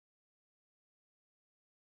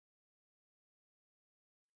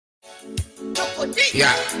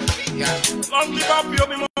Yeah. Long live up your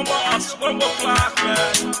mama as one more class,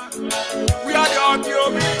 man. We are the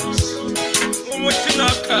Onyibe.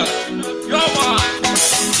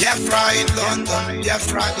 Biafra in London,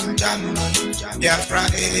 Biafra in Germany, Biafra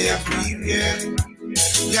everywhere.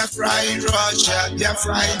 Biafra in Russia,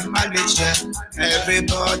 Biafra in Malaysia.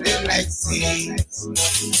 Everybody likes it.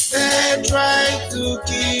 They tried to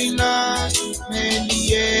kill us many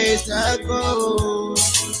years ago,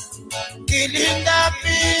 killing the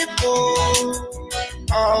people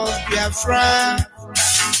of Biafra,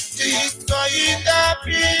 destroying the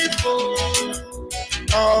people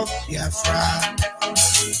of Biafra.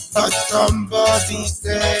 But somebody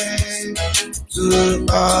said to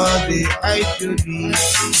all the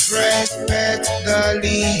idolists, respect the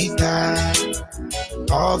leader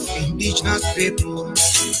of indigenous people.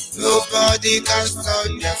 Nobody can stop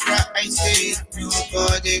Biafra, I say.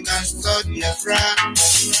 Nobody can stop Biafra.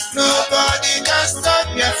 Nobody can stop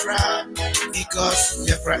Biafra, because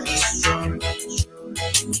Biafra is strong.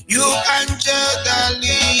 You can judge the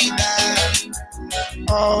leader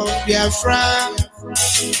of Biafra.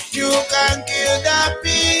 You can kill the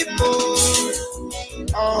people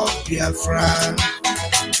of Biafra,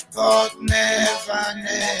 but never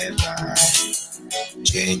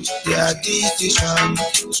change their decision.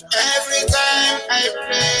 Every time I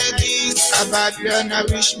play this about Babylon, I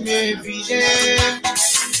wish maybe there.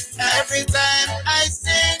 Every time I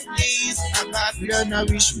sing this about Babylon, I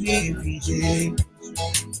wish maybe there.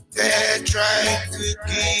 They tried to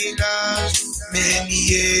kill us many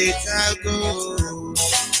years ago,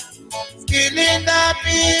 killing the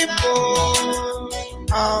people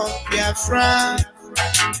of Biafra,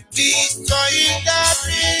 destroying the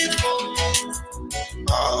people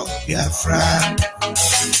of Biafra.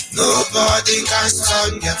 Nobody can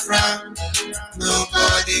stop Biafra.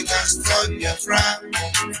 Nobody can stop Biafra.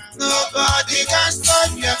 Nobody can stop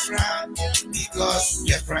Biafra, because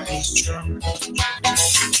Biafra is strong.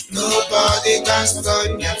 Nobody can stop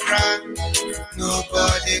Biafra.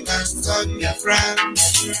 Nobody can stop Biafra.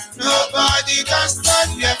 Nobody can stop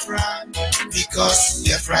Biafra, because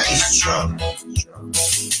Biafra is strong.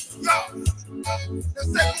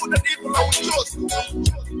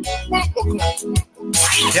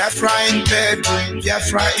 Biafra in bedroom,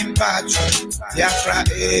 Biafra in bathroom, Biafra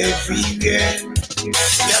everywhere.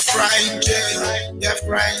 Biafra in jail,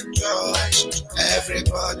 Biafra in church.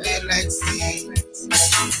 Everybody likes it.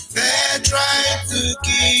 They tried to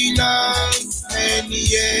kill us many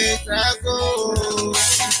years ago,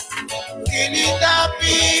 killing the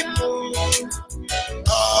people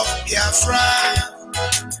of Biafra,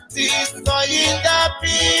 destroying the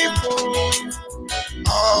people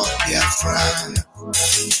of Biafra.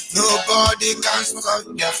 Nobody can stop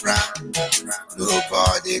Biafra.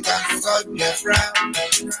 Nobody can stop Biafra.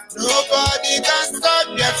 Nobody can stop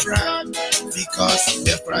Biafra, because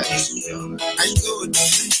Biafra is strong. I told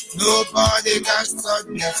you, nobody can stop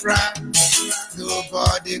Biafra.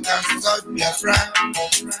 Nobody can stop Biafra.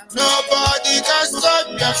 Nobody can stop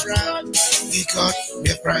Biafra, because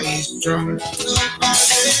Biafra is strong.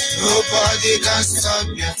 Nobody can stop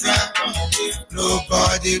Biafra.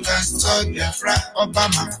 Nobody can stop Biafra.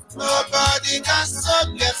 Obama. Nobody can stop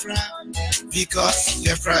Biafra, because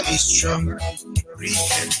Biafra is strong.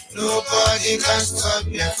 Nobody can stop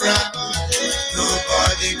Biafra.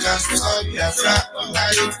 Nobody can stop Biafra.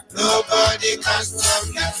 Nobody can stop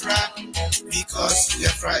Biafra, because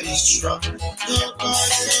Biafra is strong.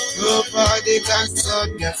 Nobody can stop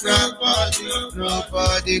Biafra.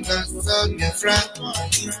 Nobody can stop Biafra.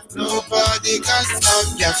 Nobody can stop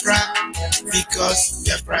Biafra, because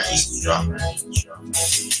Biafra is strong.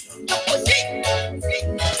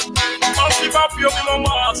 Long live up your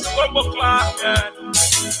mama as one more class, man.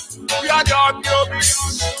 We are the Onyibe.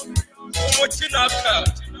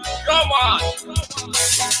 Come on.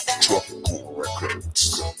 Tropical Records.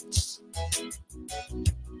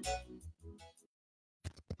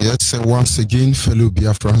 Yes, and once again, fellow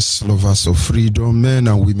Biafrans, lovers of freedom, men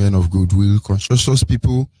and women of goodwill, conscientious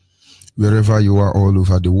people, wherever you are all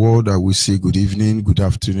over the world, I will say good evening, good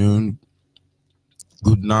afternoon,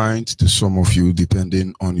 good night to some of you,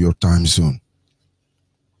 depending on your time zone.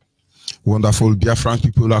 Wonderful Biafran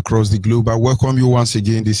people across the globe, I welcome you once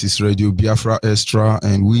again. This is Radio Biafra Extra,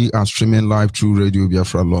 and we are streaming live through Radio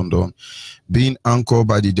Biafra London, being anchored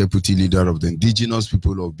by the Deputy Leader of the Indigenous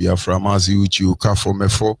People of Biafra, Mazi Uche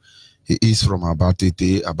Okafor. He is from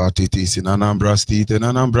Abatete. Abatete is in Anambra State, and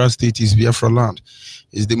Anambra State is Biafra land.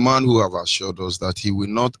 He's the man who have assured us that he will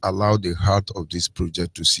not allow the heart of this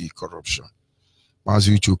project to see corruption.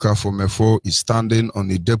 Mazi Uche Okafor is standing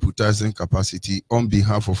on a deputizing capacity on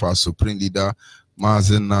behalf of our Supreme Leader,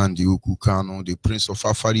 Mazen Nandi Okukano, the prince of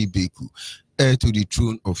Afari Beku, heir to the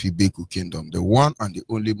throne of Ibeku kingdom, the one and the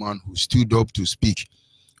only man who stood up to speak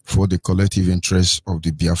for the collective interests of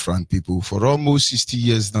the Biafran people. For almost 60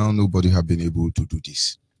 years now, nobody has been able to do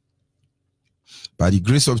this. By the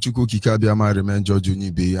grace of Chukwu Kikabiama, I remain George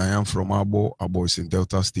Onyibe. I am from Abo. Abo is in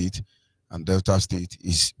Delta State, and Delta State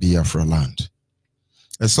is Biafra land.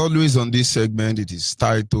 As always on this segment, it is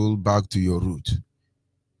titled Back to Your Root.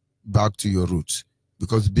 Back to your roots.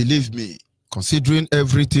 Because believe me, considering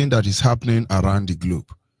everything that is happening around the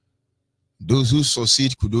globe, those who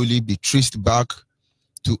succeed could only be traced back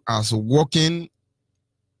to us walking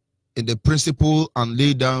in the principle and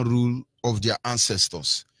laid down rule of their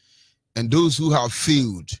ancestors. And those who have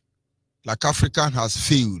failed, like Africa has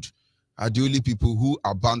failed, are the only people who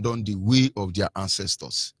abandon the way of their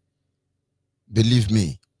ancestors. Believe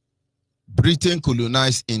me, Britain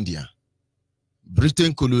colonized India.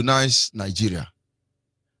 Britain colonized Nigeria.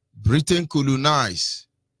 Britain colonized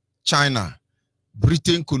China.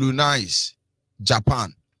 Britain colonized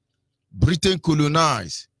Japan. Britain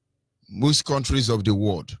colonized most countries of the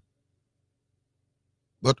world.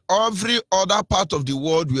 But every other part of the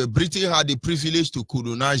world where Britain had the privilege to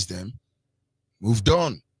colonize them moved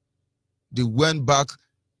on. They went back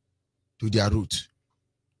to their root.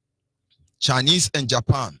 Chinese and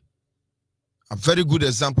Japan, a very good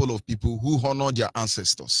example of people who honor their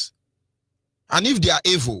ancestors. And if they are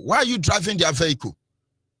evil, why are you driving their vehicle?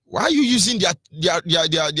 Why are you using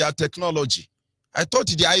their technology? I thought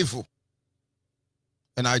they are evil.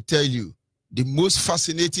 And I tell you, the most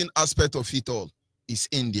fascinating aspect of it all is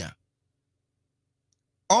India.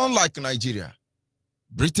 Unlike Nigeria,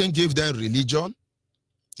 Britain gave them religion,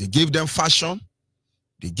 they gave them fashion,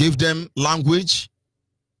 they gave them language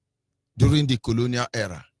during the colonial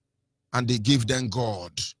era, and they gave them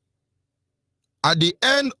God. At the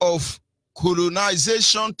end of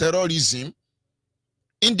colonization terrorism,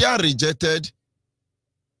 India rejected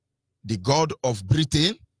the God of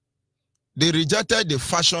Britain, they rejected the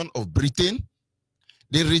fashion of Britain,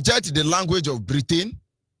 they reject the language of Britain,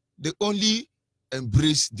 they only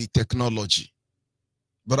embrace the technology.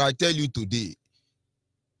 But I tell you today,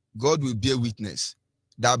 God will bear witness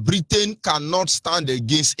that Britain cannot stand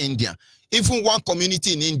against India. Even one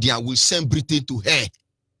community in India will send Britain to hell.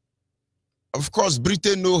 Of course,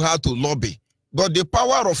 Britain knows how to lobby, but the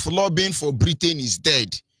power of lobbying for Britain is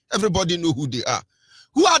dead. Everybody knows who they are.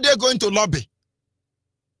 Who are they going to lobby?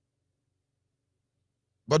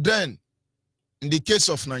 But then, in the case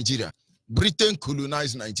of Nigeria, Britain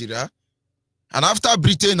colonized Nigeria, and after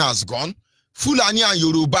Britain has gone, Fulani and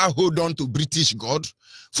Yoruba hold on to British God,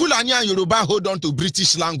 Fulani and Yoruba hold on to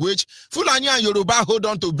British language, Fulani and Yoruba hold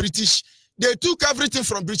on to British. They took everything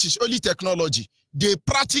from British, only technology. They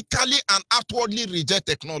practically and outwardly reject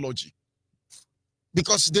technology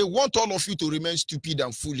because they want all of you to remain stupid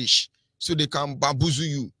and foolish so they can bamboozle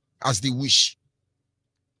you as they wish.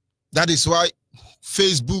 That is why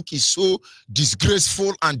Facebook is so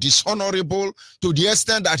disgraceful and dishonorable to the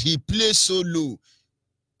extent that he plays so low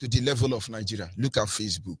to the level of Nigeria. Look at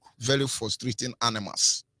Facebook. Very frustrating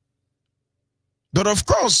animals. But of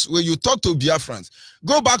course, when you talk to Biafrans,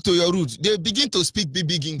 go back to your roots. They begin to speak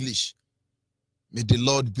big English. May the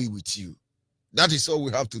Lord be with you. That is all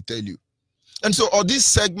we have to tell you. And so on this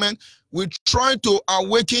segment, we try to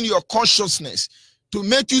awaken your consciousness to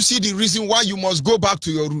make you see the reason why you must go back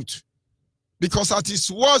to your root. Because as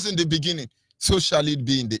it was in the beginning, so shall it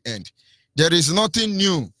be in the end. There is nothing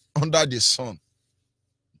new under the sun.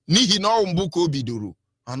 Nihi no umbuko biduru.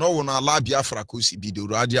 Ano wona la Biafra kosi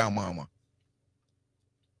biduru adi amama.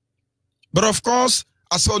 But of course,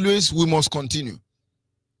 as always, we must continue.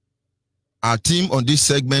 Our theme on this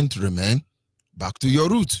segment remains back to your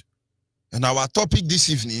root. And our topic this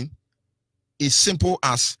evening is simple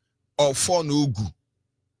as OFOR NA OGU.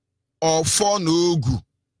 OFOR NA OGU.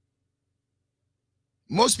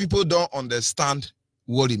 Most people don't understand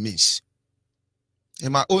what it means.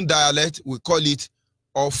 In my own dialect, we call it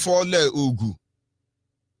OFOR NA OGU.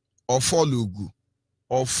 OFOR NA OGU.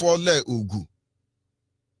 OFOR NA OGU.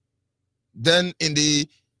 Then in the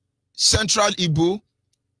Central Igbo,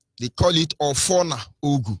 they call it OFOR NA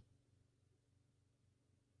OGU.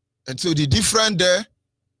 And so the difference there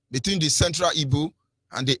between the Central Igbo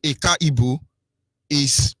and the Eka Igbo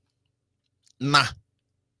is na.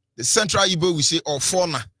 The Central Igbo we say OFOR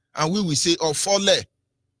NA, and we will say OFOR NA.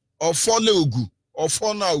 OFOR NA OGU.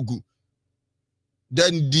 OFOR NA OGU.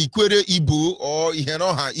 Then the Kwere Igbo or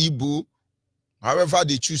Ihenoha Igbo, however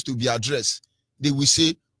they choose to be addressed, they will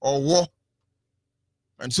say Owo.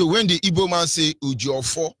 And so when the Igbo man say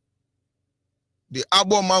Ojiofo, the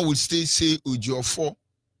Abo man will still say Ojiofo.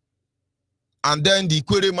 And then the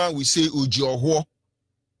Ikwere man will say Oji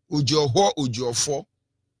OFOR,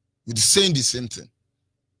 it's saying the same thing.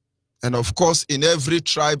 And of course, in every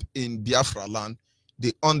tribe in Biafra land,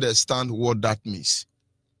 they understand what that means.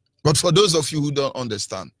 But for those of you who don't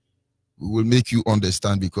understand, we will make you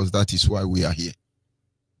understand, because that is why we are here.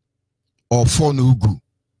 OFOR NA OGU.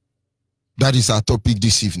 That is our topic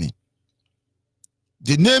this evening.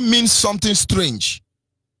 The name means something strange.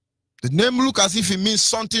 The name looks as if it means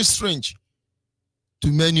something strange to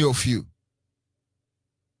many of you.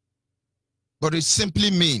 But it simply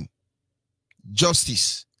means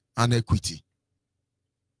justice and equity.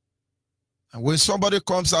 And when somebody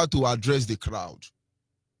comes out to address the crowd,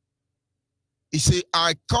 he says,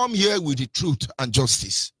 I come here with the truth and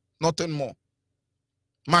justice, nothing more.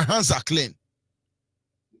 My hands are clean.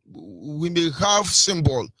 We may have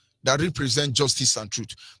symbol that represent justice and truth.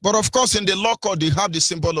 But of course, in the law court, they have the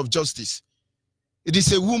symbol of justice. It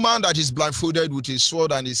is a woman that is blindfolded with a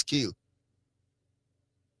sword and a scale.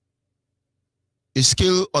 A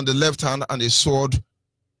scale on the left hand and a sword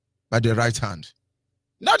by the right hand.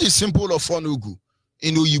 That is symbol of OFOR NA OGU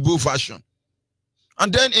in Onyibe version.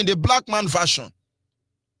 And then in the black man version,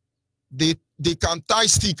 they can tie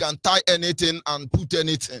stick and tie anything and put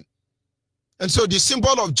anything. And so the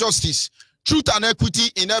symbol of justice, truth and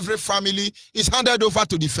equity in every family is handed over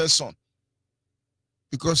to the first son.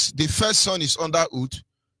 Because the first son is under oath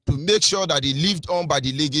to make sure that he lived on by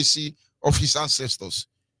the legacy of his ancestors.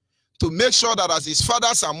 To make sure that as his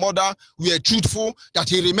fathers and mother were truthful, that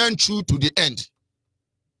he remained true to the end.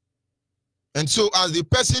 And so as the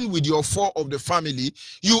person with the OFOR of the family,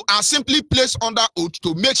 you are simply placed under oath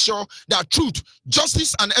to make sure that truth,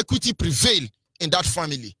 justice, and equity prevail in that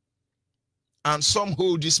family. And some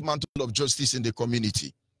hold this mantle of justice in the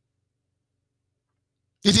community.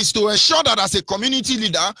 It is to ensure that as a community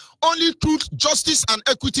leader, only truth, justice, and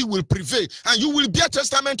equity will prevail. And you will bear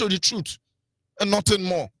testament to the truth and nothing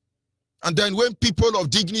more. And then when people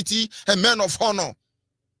of dignity and men of honor,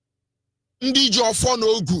 OFOR NA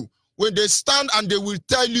OGU, when they stand and they will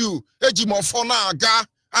tell you, OFOR NA OGU,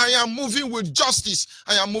 I am moving with justice,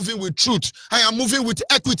 I am moving with truth, I am moving with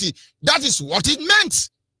equity. That is what it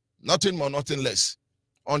meant. Nothing more, nothing less.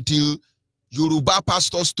 Until Yoruba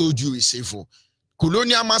pastors told you it's safer.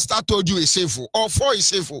 Colonial master told you it's safer. OFOR is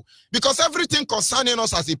safer. Because everything concerning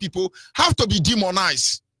us as a people have to be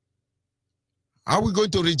demonized. How are we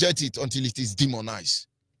going to reject it until it is demonized?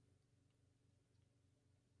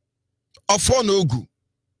 OFOR NA OGU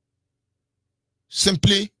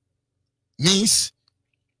simply means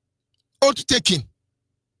oath taking.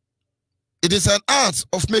 It is an art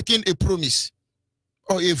of making a promise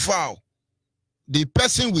or a vow. The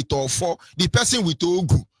person with OFOR, the person with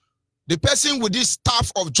OGU, the person with this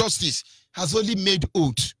staff of justice has only made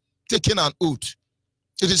oath, taken an oath.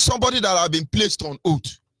 It is somebody that has been placed on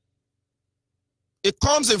oath. It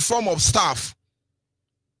comes in form of staff.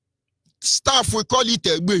 Staff, we call it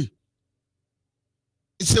a way.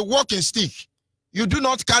 It's a walking stick. You do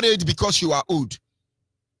not carry it because you are old.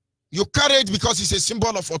 You carry it because it's a symbol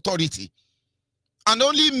of authority. And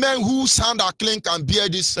only men who sound are clean can bear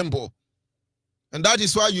this symbol. And that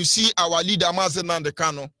is why you see our leader, Mazen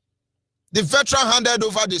Nandekano. The veteran handed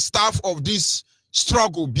over the staff of this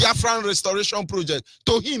struggle, Biafran Restoration Project,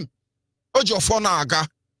 to him, OFOR NA OGU.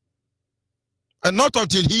 And not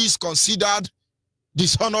until he is considered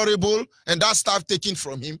dishonorable and that staff taken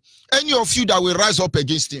from him, any of you that will rise up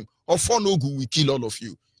against him, OFOR NA OGU will kill all of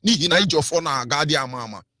you. OFOR NA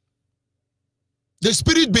OGU. The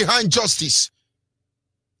spirit behind justice,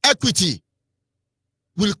 equity,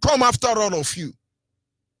 will come after all of you.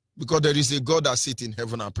 Because there is a God that sits in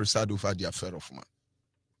heaven and presides over the affair of man.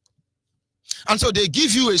 And so they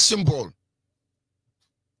give you a symbol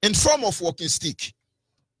in form of walking stick.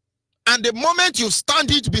 And the moment you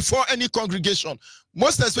stand it before any congregation,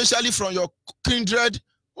 most especially from your kindred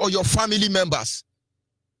or your family members,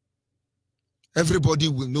 everybody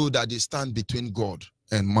will know that they stand between God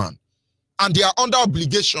and man. And they are under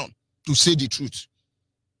obligation to say the truth.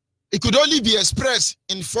 It could only be expressed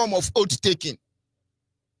in form of oath taking.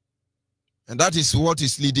 And that is what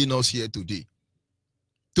is leading us here today.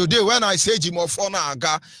 Today, when I say OFOR NA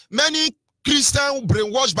OGU, many Christians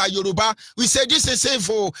brainwashed by Yoruba, we say this is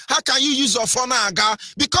sinful. How can you use OFOR NA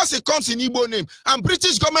OGU? Because it comes in Igbo name. And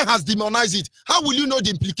British government has demonized it. How will you know the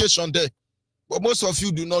implication there? But most of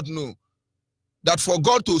you do not know that for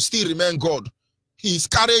God to still remain God, he is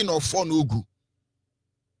carrying OFOR NA OGU.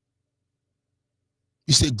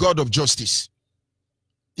 He's a God of justice,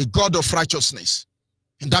 a God of righteousness.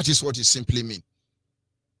 And that is what it simply means.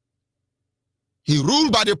 He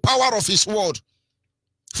ruled by the power of his word,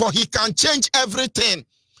 for he can change everything.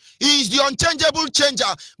 He is the unchangeable changer,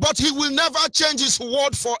 but he will never change his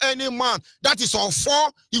word for any man. That is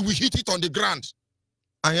OFOR, he will hit it on the ground.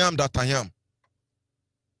 I am that I am.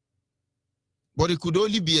 But it could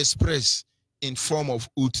only be expressed in form of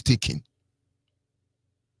oath taking.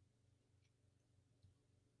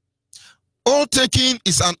 Oath taking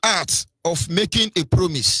is an art of making a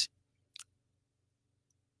promise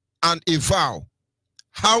and a vow.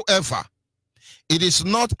 However, it is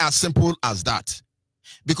not as simple as that.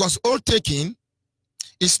 Because oath taking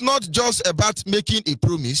is not just about making a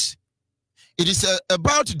promise. It is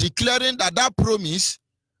about declaring that that promise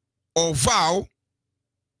or vow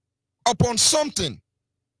upon something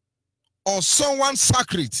or someone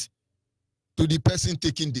sacred to the person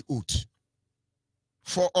taking the oath.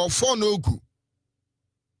 For OFOR NA OGU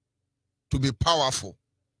to be powerful,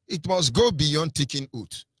 it must go beyond taking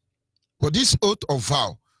oath. But this oath or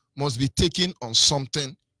vow must be taken on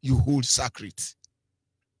something you hold sacred.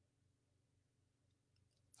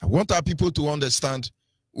 I want our people to understand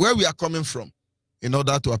where we are coming from in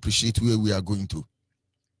order to appreciate where we are going to.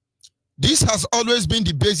 This has always been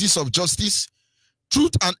the basis of justice,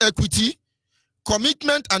 truth and equity,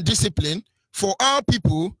 commitment and discipline for our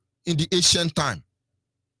people in the ancient time.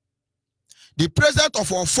 The president of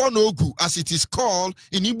OFOR NA OGU, as it is called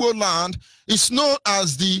in Igbo land, is known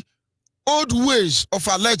as the old ways of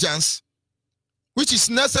allegiance, which is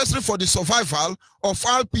necessary for the survival of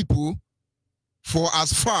our people. For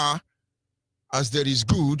as far as there is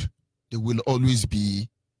good, there will always be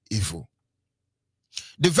evil.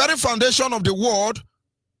 The very foundation of the world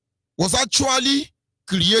was actually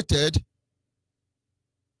created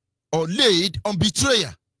or laid on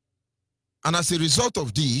betrayal. And as a result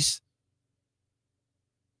of this,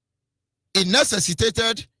 it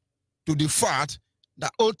necessitated to the fact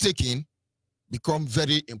that oath taking become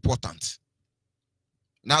very important.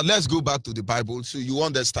 Now let's go back to the Bible so you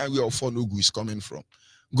understand where OFOR NA OGU is coming from.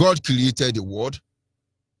 God created the world.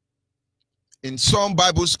 In some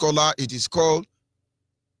Bible scholar, it is called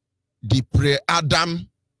the pre-Adam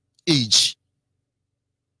age.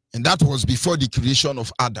 And that was before the creation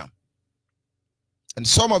of Adam. And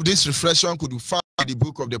some of this reflection could be found in the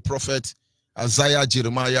book of the prophet Isaiah,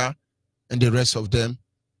 Jeremiah, and the rest of them,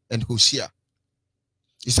 and Hosea.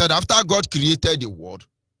 He said after God created the world,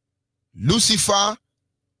 Lucifer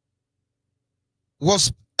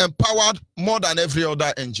was empowered more than every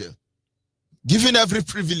other angel, given every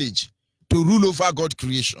privilege to rule over God's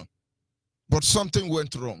creation. But something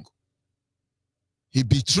went wrong. He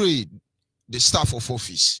betrayed the staff of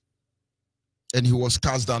office, and he was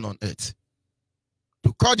cast down on earth.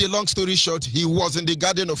 To cut the long story short, he was in the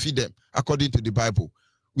Garden of Eden, according to the Bible,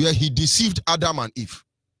 where he deceived Adam and Eve.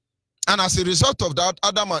 And as a result of that,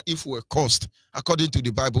 Adam and Eve were cursed, according to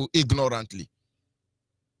the Bible, ignorantly.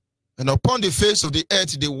 And upon the face of the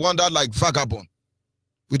earth, they wandered like vagabonds,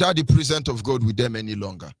 without the presence of God with them any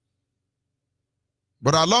longer.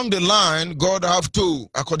 But along the line, God have to,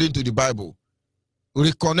 according to the Bible,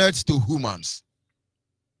 reconnect to humans.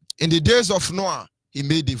 In the days of Noah, he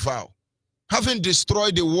made a vow. Having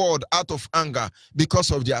destroyed the world out of anger because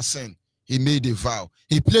of their sin, he made a vow.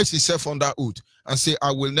 He placed himself under oath and said,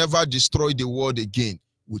 I will never destroy the world again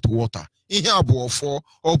with water.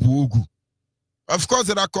 Of course,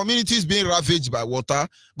 there are communities being ravaged by water,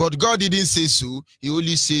 but God didn't say so. He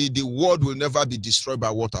only said the world will never be destroyed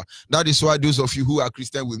by water. That is why those of you who are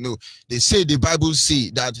Christian will know. They say the Bible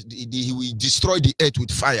says that he will destroy the earth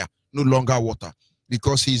with fire, no longer water,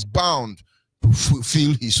 because he's bound to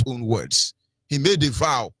fulfill his own words. He made a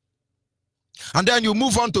vow. And then you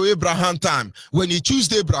move on to Abraham time. When he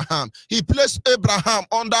chose Abraham, he placed Abraham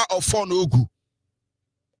under OFOR NA OGU,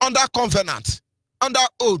 under covenant, under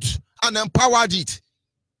oath, and empowered it.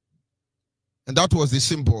 And that was the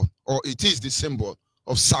symbol, or it is the symbol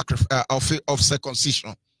of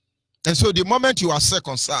circumcision. And so the moment you are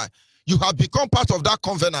circumcised, you have become part of that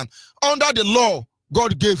covenant under the law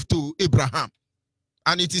God gave to Abraham.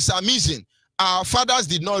 And it is amazing. Our fathers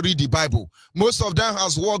did not read the Bible. Most of them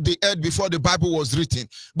has walked the earth before the Bible was written.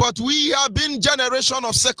 But we have been generation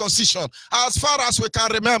of circumcision as far as we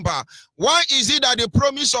can remember. Why is it that the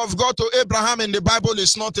promise of God to Abraham in the Bible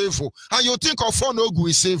is not evil? And you think OFOR NA OGU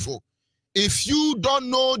is evil? If you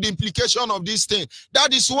don't know the implication of this thing,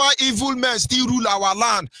 that is why evil men still rule our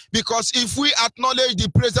land. Because if we acknowledge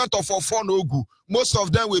the presence of OFOR NA OGU, most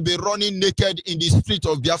of them will be running naked in the street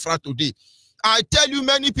of Biafra today. I tell you,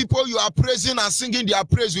 many people you are praising and singing their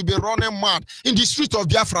praise will be running mad in the street of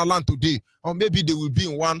Biafra land today. Or maybe they will be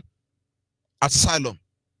in one asylum,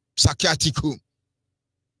 psychiatric home,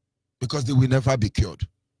 because they will never be cured.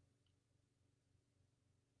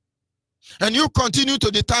 And you continue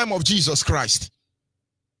to the time of Jesus Christ.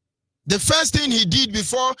 The first thing he did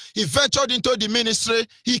before he ventured into the ministry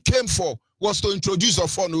he came for was to introduce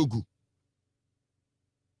OFOR Na OGU,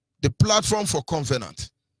 the platform for covenant,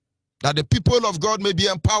 that the people of God may be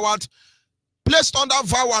empowered, placed under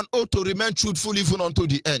vow and oath to remain truthful even unto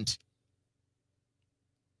the end.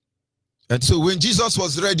 And so when Jesus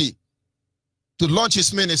was ready to launch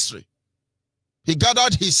his ministry, he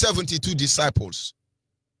gathered his 72 disciples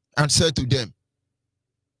and said to them,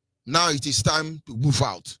 now it is time to move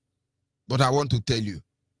out. But I want to tell you,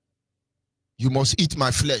 you must eat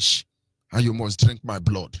my flesh and you must drink my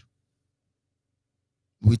blood.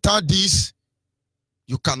 Without this,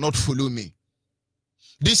 you cannot follow me.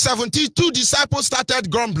 The 72 disciples started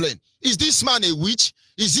grumbling. Is this man a witch?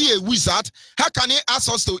 Is he a wizard? How can he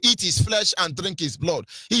ask us to eat his flesh and drink his blood?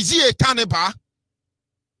 Is he a cannibal?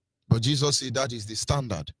 But Jesus said that is the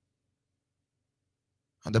standard.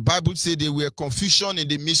 And the Bible said there were confusion in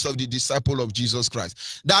the midst of the disciples of Jesus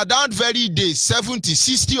Christ. That very day, 70,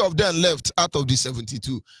 60 of them left out of the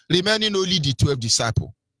 72, remaining only the 12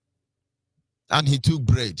 disciples. And he took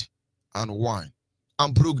bread and wine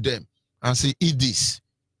and broke them and said, eat this,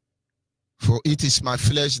 for it is my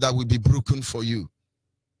flesh that will be broken for you.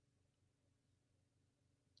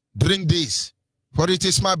 Drink this, for it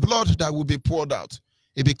is my blood that will be poured out.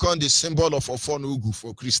 It became the symbol of OFOR Na OGU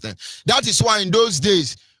for Christians. That is why in those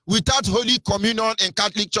days, without Holy Communion in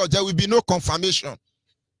Catholic Church, there will be no confirmation.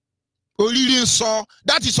 Only saw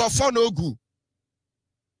that is OFOR Na OGU.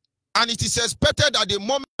 And it is expected that the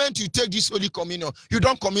moment you take this Holy Communion, you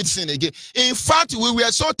don't commit sin again. In fact, we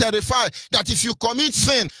were so terrified that if you commit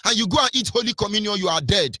sin and you go and eat Holy Communion, you are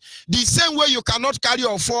dead. The same way you cannot carry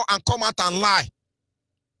OFOR and come out and lie.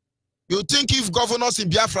 You think if governors in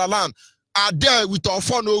Biafra land are there with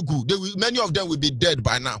OFOR Na OGU, many of them will be dead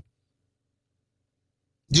by now.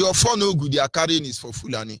 The OFOR Na OGU they are carrying is for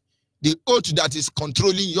Fulani. The oath that is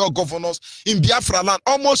controlling your governors in Biafra land,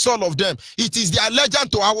 almost all of them, it is their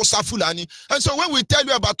legend to Hausa Fulani. And so when we tell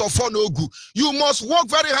you about OFOR Na OGU, you must work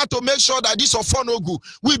very hard to make sure that this OFOR Na OGU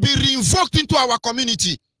will be reinvoked into our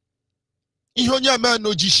community.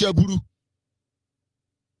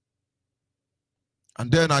 And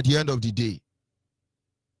then at the end of the day,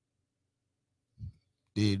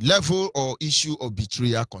 the level or issue of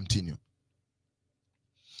betrayal continue.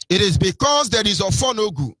 It is because there is OFOR Na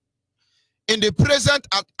OGU in the present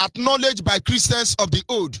acknowledged by Christians of the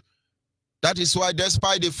old. That is why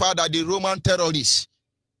despite the fact that the Roman terrorists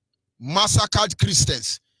massacred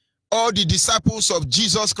Christians, all the disciples of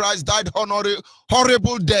Jesus Christ died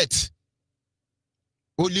horrible death.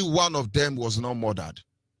 Only one of them was not murdered.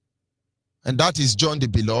 And that is John the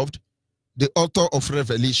Beloved, the author of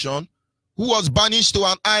Revelation, who was banished to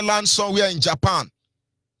an island somewhere in Japan,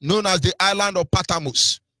 known as the island of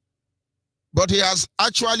Patmos. But he has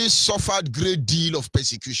actually suffered great deal of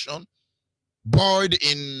persecution, boiled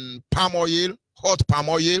in palm oil, hot palm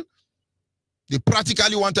oil. They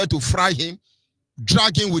practically wanted to fry him,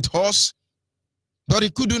 drag him with horse, but he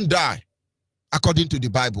couldn't die, according to the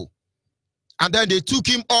Bible. And then they took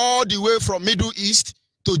him all the way from Middle East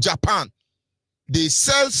to Japan. They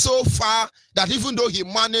sailed so far that even though he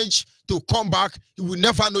managed to come back, he will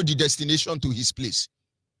never know the destination to his place.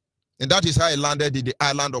 And that is how he landed in the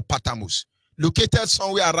island of Patmos, located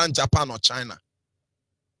somewhere around Japan or China.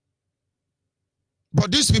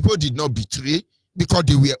 But these people did not betray because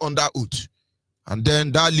they were under oath. And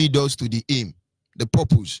then that leads us to the aim, the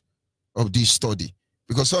purpose of this study.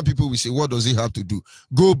 Because some people will say, what does it have to do?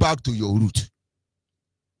 Go back to your root.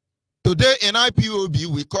 Today in IPOB,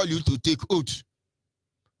 we call you to take oath.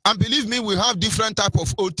 And believe me, we have different type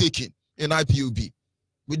of oath taking in IPOB.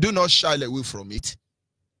 We do not shy away from it.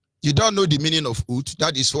 You don't know the meaning of oath.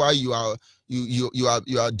 That is why you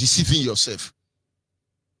are deceiving yourself.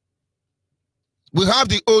 We have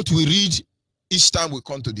the oath we read each time we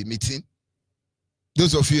come to the meeting.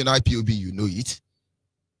 Those of you in IPOB, you know it.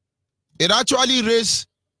 It actually raised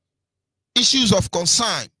issues of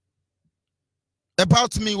concern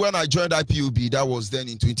about me when I joined IPOB. That was then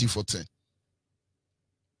in 2014.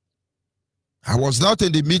 I was not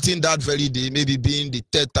in the meeting that very day, maybe being the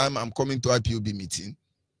third time I'm coming to IPOB meeting.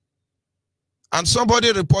 And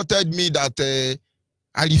somebody reported me that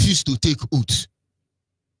I refused to take oath.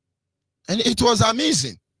 And it was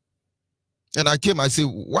amazing. And I came, I said,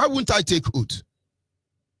 why wouldn't I take oath?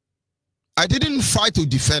 I didn't fight to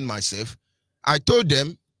defend myself. I told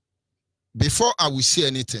them, before I will say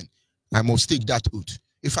anything, I must take that oath.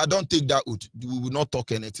 If I don't take that oath, we will not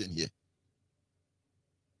talk anything here.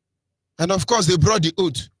 And of course, they brought the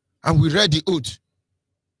oath, and we read the oath.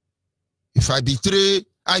 If I betray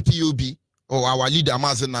IPOB or our leader,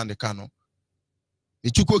 Mazen Nandekano,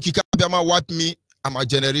 the Chuko Kikabiama wipe me and my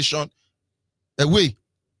generation away,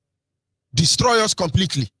 destroy us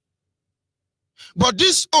completely. But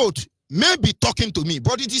this oath may be talking to me,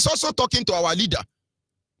 but it is also talking to our leader.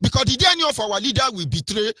 Because the day any of our leader will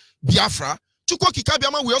betray Biafra, Chukwu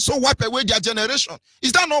Kikabiama will also wipe away their generation.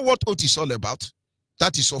 Is that not what oath is all about?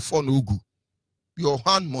 That is OFOR NA OGU. Your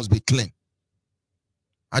hand must be clean.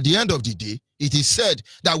 At the end of the day, it is said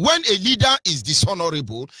that when a leader is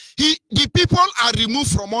dishonorable, the people are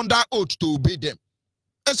removed from under oath to obey them.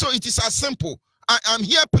 And so it is as simple. I am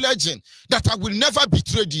here pledging that I will never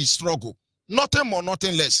betray the struggle. Nothing more,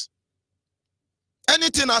 nothing less.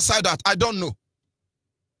 Anything outside that, I don't know.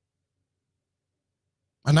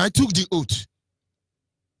 And I took the oath.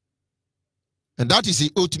 And that is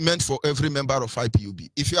the oath meant for every member of IPOB.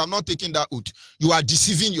 If you are not taking that oath, you are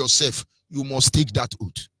deceiving yourself. You must take that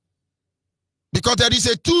oath. Because there is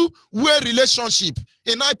a two-way relationship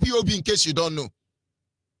in IPOB, in case you don't know.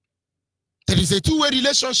 There is a two-way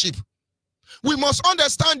relationship. We must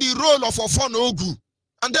understand the role of OFOR NA OGU,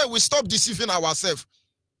 and then we stop deceiving ourselves.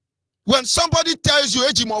 When somebody tells you,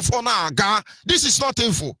 OFOR NA OGU, this is not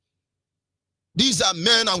info. These are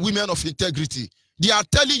men and women of integrity. They are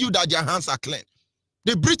telling you that their hands are clean.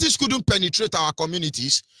 The British couldn't penetrate our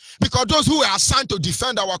communities because those who were assigned to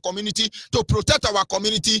defend our community, to protect our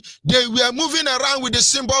community, they were moving around with the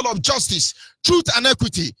symbol of justice, truth, and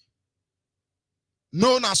equity,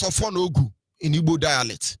 known as OFOR NA OGU in Igbo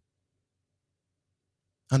dialect.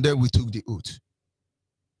 And then we took the oath.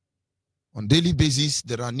 On daily basis,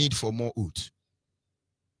 there are need for more oath.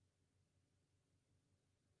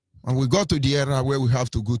 And we got to the era where we have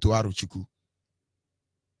to go to Arochukwu.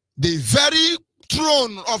 The very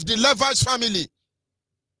throne of the Levites family,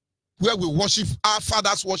 where we worship, our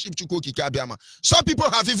fathers worship Chukwu Kikabiama. Some people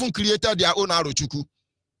have even created their own Arochukwu.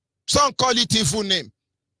 Some call it evil name,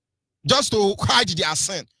 just to hide their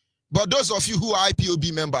sin. But those of you who are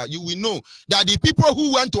IPOB members, you will know that the people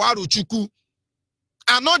who went to Arochukwu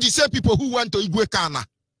are not the same people who went to Igwekana.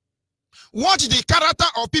 Watch the character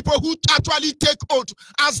of people who actually take oath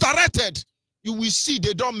as directed. You will see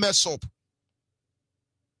they don't mess up.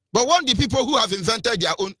 But when the people who have invented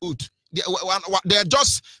their own oath, they're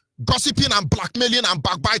just gossiping and blackmailing and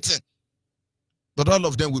backbiting. But all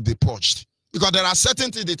of them will be purged. Because there are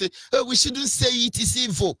certain things they say, oh, we shouldn't say it is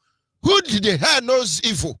evil. Who the hell knows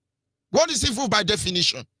evil? What is evil by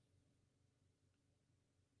definition?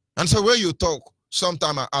 And so when you talk,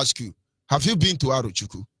 sometime I ask you, have you been to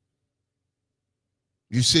Arochukwu?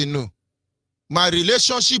 You say no. My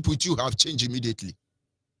relationship with you have changed immediately.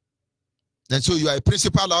 And so you are a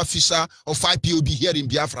principal officer of IPOB here in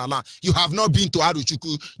Biafra land. You have not been to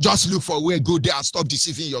Arochukwu. Just look for where, go there and stop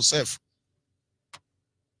deceiving yourself.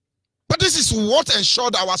 But this is what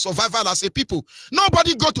ensured our survival as a people.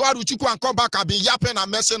 Nobody go to Arochukwu and come back and be yapping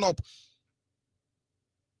and messing up.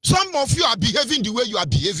 Some of you are behaving the way you are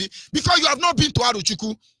behaving because you have not been to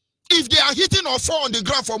Arochukwu. If they are hitting or fall on the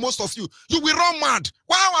ground for most of you, you will run mad.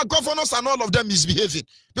 Why our governors and all of them misbehaving?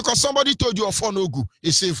 Because somebody told you OFOR NA OGU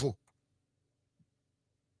is evil.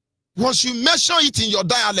 Once you mention it in your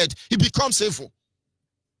dialect, it becomes evil.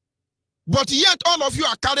 But yet all of you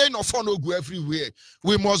are carrying OFOR NA OGU everywhere.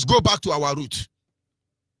 We must go back to our root.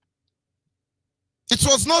 It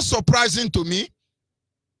was not surprising to me.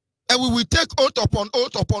 And we will take oath upon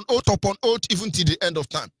oath upon oath upon oath even till the end of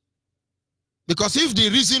time. Because if the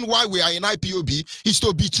reason why we are in IPOB is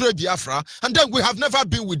to betray Biafra, and then we have never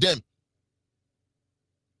been with them.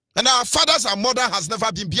 And our fathers and mother has never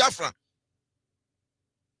been Biafra.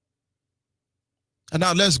 And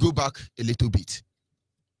now let's go back a little bit.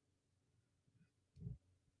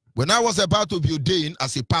 When I was about to be ordained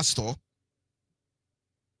as a pastor,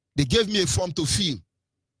 they gave me a form to fill.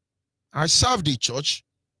 I served the church.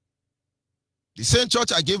 The same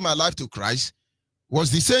church I gave my life to Christ was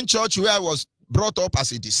the same church where I was brought up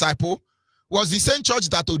as a disciple, was the same church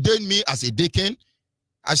that ordained me as a deacon.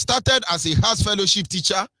 I started as a house fellowship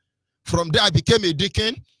teacher. From there, I became a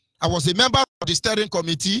deacon. I was a member of the steering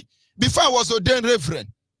committee. Before I was ordained reverend,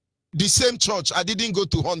 the same church. I didn't go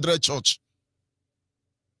to 100 church.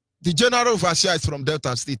 The general overseer is from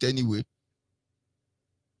Delta State anyway.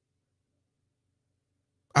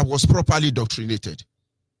 I was properly doctrinated.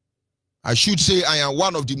 I should say I am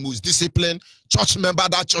one of the most disciplined church members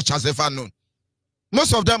that church has ever known.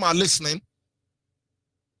 Most of them are listening.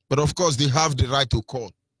 But of course, they have the right to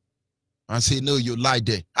call and say, no, you lied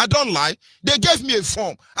there. I don't lie. They gave me a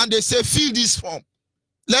form and they say, fill this form.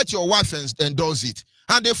 Let your wife endorse it.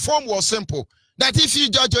 And the form was simple. That if you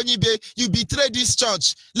judge Onyibe, you betray this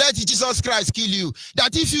church, let Jesus Christ kill you.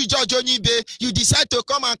 That if you judge Onyibe, you decide to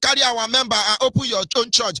come and carry our member and open your own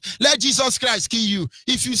church, let Jesus Christ kill you.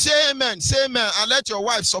 If you say amen, and let your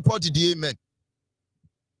wife support the amen.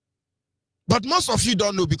 But most of you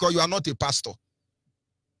don't know because you are not a pastor.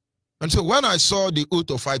 And so when I saw the oath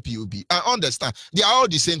of IPOB, I understand. They are all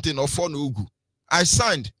the same thing, OFOR NA OGU. I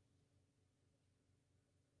signed.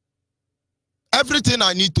 Everything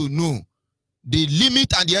I need to know, the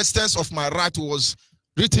limit and the extent of my right was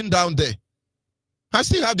written down there. I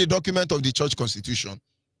still have the document of the church constitution.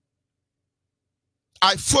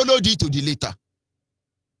 I followed it to the letter.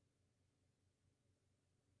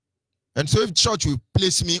 And so if church will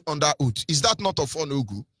place me under oath, is that not OFOR NA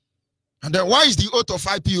OGU? And then why is the oath of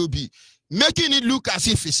IPOB making it look as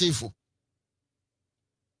if it's evil?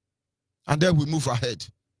 And then we move ahead.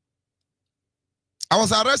 I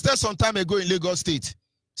was arrested some time ago in Lagos State,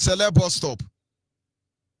 Celeb bus stop.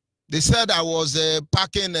 They said I was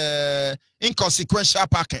parking, inconsequential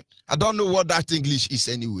parking. I don't know what that English is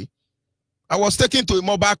anyway. I was taken to a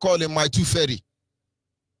mobile court in my two ferry.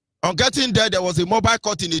 On getting there was a mobile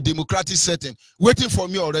court in a democratic setting waiting for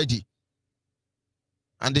me already.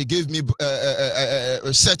 And they gave me,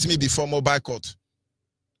 set me before mobile court.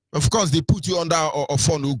 Of course, they put you under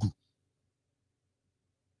OFOR NA OGU.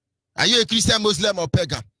 Are you a Christian, Muslim, or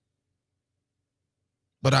pagan?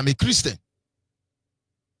 But I'm a Christian.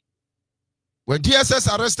 When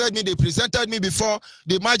DSS arrested me, they presented me before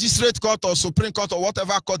the magistrate court or Supreme Court or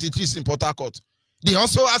whatever court it is in Port Harcourt. They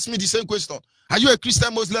also asked me the same question. Are you a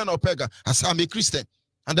Christian, Muslim, or pagan? I said, I'm a Christian.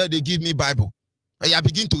 And then they give me Bible. And I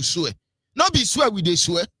begin to swear. Not be swear with they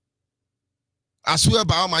swear. I swear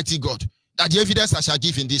by Almighty God that the evidence I shall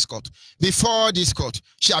give in this court, before this court,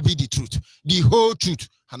 shall be the truth, the whole truth,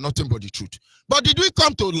 and nothing but the truth. But did we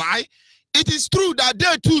come to lie? It is true that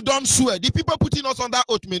they too don't swear. The people putting us on that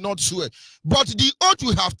oath may not swear. But the oath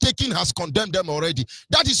we have taken has condemned them already.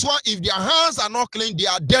 That is why if their hands are not clean, they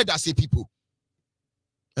are dead as a people.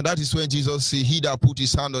 And that is when Jesus said, he that put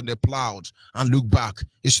his hand on the plow and look back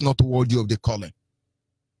is not worthy of the calling.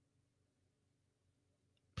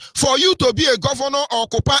 For you to be a governor or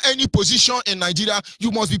occupy any position in Nigeria, you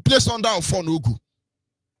must be placed under OFOR NA OGU.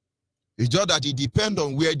 It's just that it depends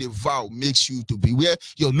on where the vow makes you to be, where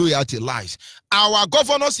your loyalty lies. Our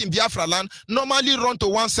governors in Biafra land normally run to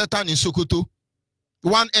one Satan in Sokoto,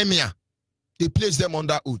 one emir. They place them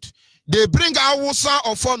under oath. They bring Hausa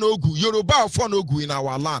OFOR NA OGU, Yoruba OFOR NA OGU in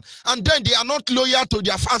our land. And then they are not loyal to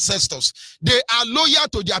their ancestors. They are loyal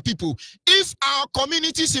to their people. If our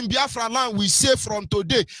communities in Biafra land, we say from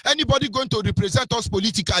today, anybody going to represent us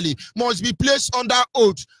politically must be placed under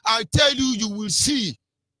oath. I tell you, you will see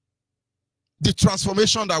the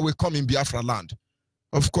transformation that will come in Biafra land.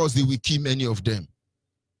 Of course, they will kill many of them.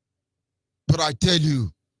 But I tell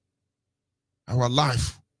you, our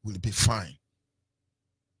life will be fine.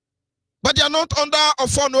 But they are not under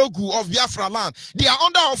OFOR NA OGU of Biafra land. They are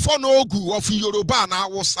under OFOR NA OGU of Yoruba and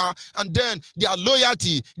Hausa. And then their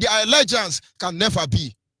loyalty, their allegiance can never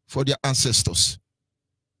be for their ancestors.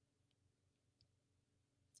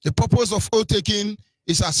 The purpose of oath taking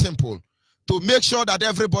is as simple: to make sure that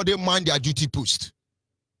everybody mind their duty post.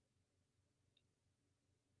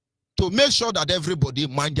 To make sure that everybody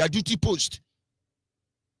mind their duty post.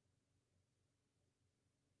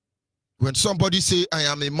 When somebody say, I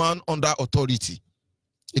am a man under authority,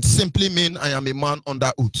 it simply means I am a man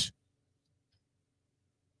under oath.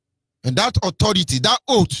 And that authority, that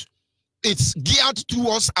oath, it's geared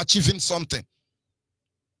towards achieving something.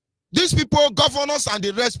 These people, governors and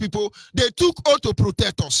the rest people, they took oath to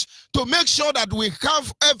protect us, to make sure that we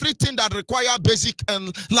have everything that requires basic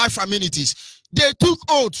and life amenities. They took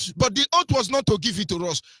oath, but the oath was not to give it to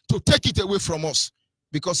us, to take it away from us.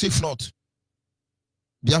 Because if not,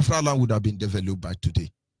 Biafra land would have been developed by today.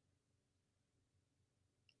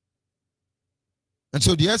 And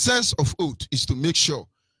so the essence of oath is to make sure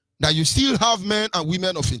that you still have men and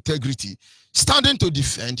women of integrity standing to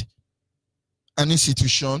defend an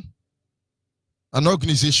institution, an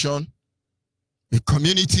organization, a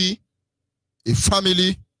community, a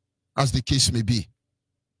family, as the case may be.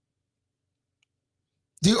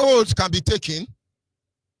 The oath can be taken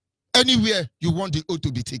anywhere you want the oath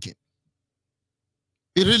to be taken.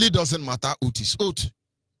 It really doesn't matter. Oath is oath,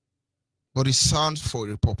 but it stands for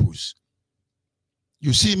a purpose.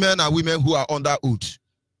 You see men and women who are under oath.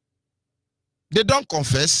 They don't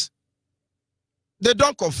confess. They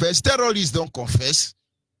don't confess. Terrorists don't confess.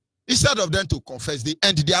 Instead of them to confess, they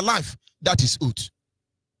end their life. That is oath.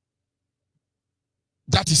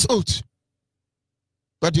 That is oath.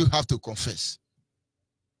 But you have to confess.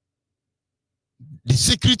 The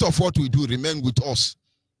secret of what we do remain with us.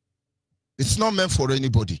 It's not meant for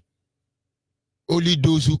anybody. Only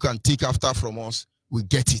those who can take after from us will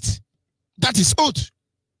get it. That is oath.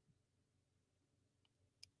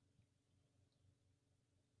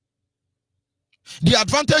 The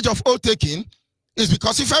advantage of oath taking is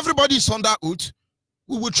because if everybody is under oath,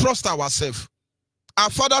 we will trust ourselves. Our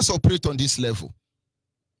fathers operate on this level.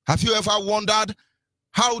 Have you ever wondered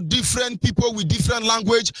how different people with different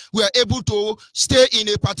language were able to stay in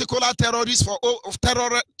a particular territory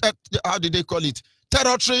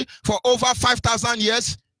for over 5,000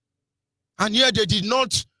 years, and yet they did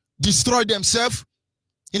not destroy themselves?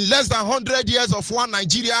 In less than 100 years of one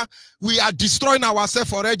Nigeria, we are destroying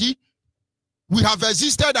ourselves already. We have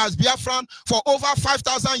existed as Biafran for over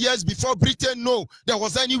 5,000 years before Britain knew there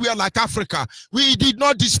was anywhere like Africa. We did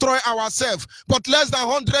not destroy ourselves, but less than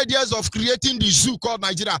 100 years of creating the zoo called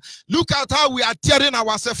Nigeria. Look at how we are tearing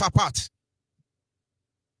ourselves apart.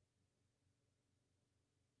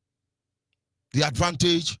 The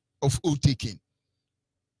advantage of oath-taking.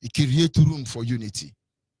 It creates room for unity,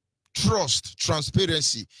 trust,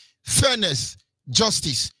 transparency, fairness,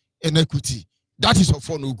 justice, and equity. That is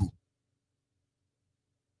OFOR NA OGU.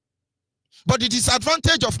 But the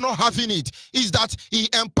disadvantage of not having it is that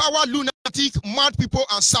it empowers lunatic, mad people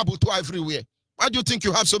and saboteurs everywhere. Why do you think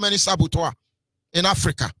you have so many saboteurs in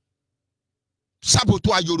Africa?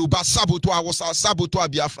 Saboteur Yoruba, saboteur Hausa, saboteur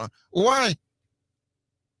Biafra. Why?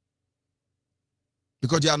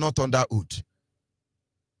 Because they are not under oath.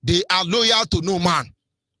 They are loyal to no man.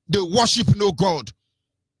 They worship no God.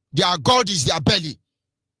 Their God is their belly.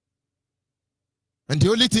 And the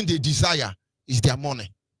only thing they desire is their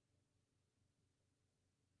money.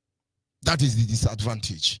 That is the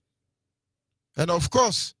disadvantage. And of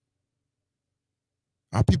course,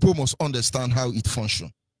 our people must understand how it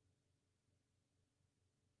functions.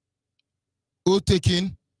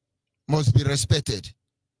 Oath-taking must be respected,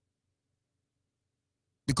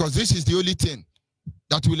 because this is the only thing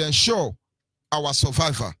that will ensure our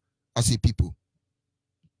survival as a people.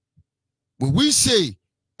 When we say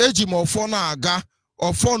OFOR NA OGU,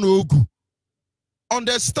 OFOR NA OGU,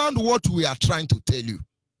 understand what we are trying to tell you.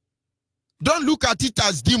 Don't look at it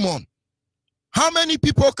as demon. How many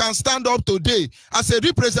people can stand up today as a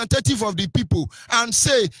representative of the people and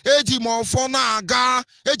say, OFOR NA OGU,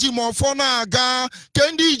 OFOR NA OGU,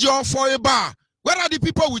 Kendi OFOR Eba? Where are the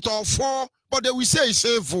people with OFOR? But they will say it's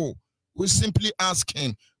evil. We simply ask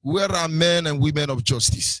him, where are men and women of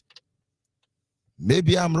justice?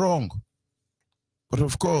 Maybe I'm wrong. But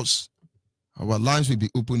of course, our lines will be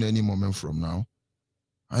open any moment from now.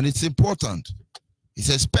 And it's important. It's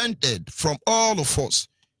expected from all of us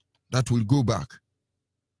that will go back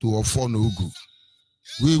to OFOR NA OGU.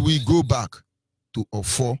 We will go back to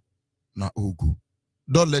OFOR NA OGU.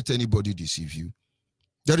 Don't let anybody deceive you.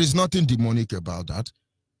 There is nothing demonic about that.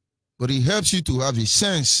 But it helps you to have a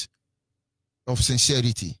sense of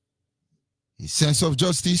sincerity, a sense of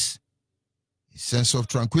justice, a sense of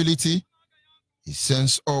tranquility, a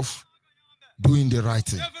sense of doing the right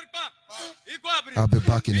thing. I'll be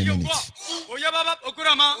back in a minute.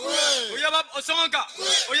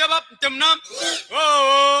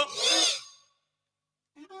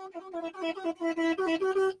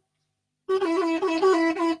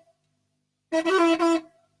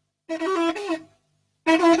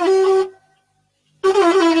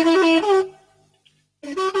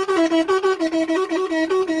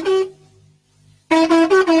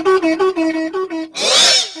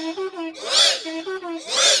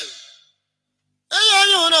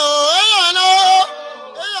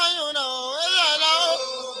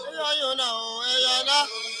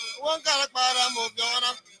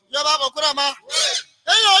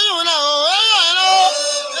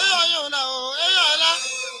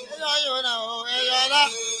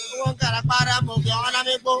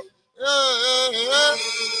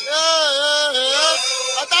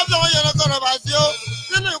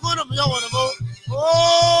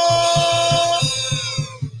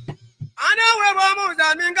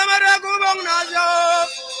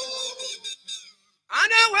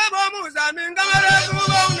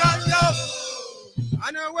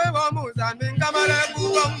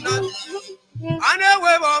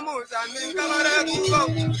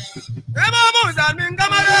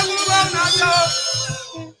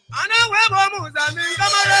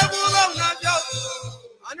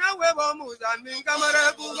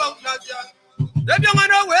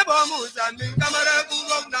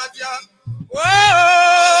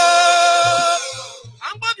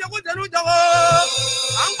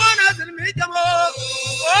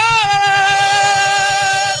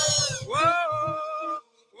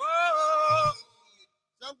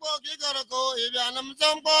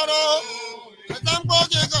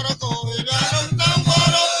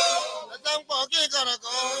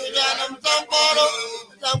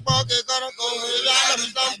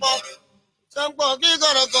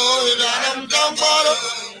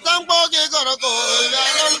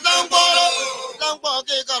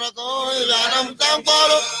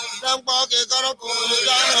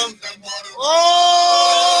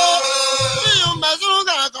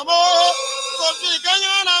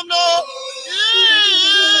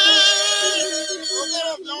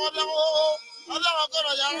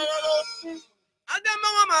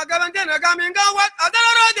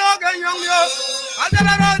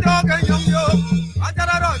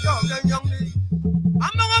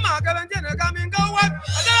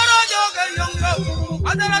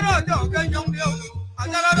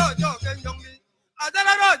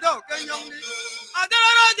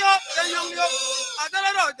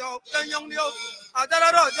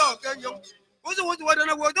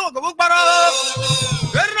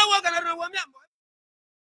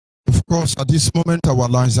 Of course, at this moment, our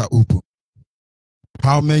lines are open.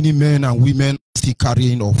 How many men and women are still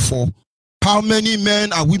carrying OFOR? How many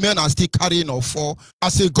men and women are still carrying OFOR?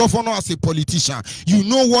 As a governor, as a politician, you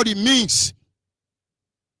know what it means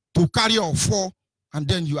to carry OFOR, and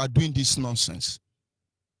then you are doing this nonsense.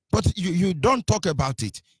 But you don't talk about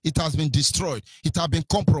it. It has been destroyed. It has been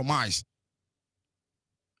compromised.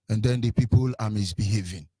 And then the people are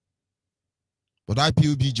misbehaving. But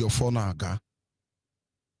IPOB OFOR Na OGU,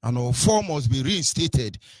 and OFOR must be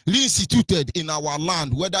reinstituted in our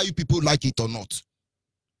land, whether you people like it or not.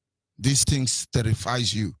 These things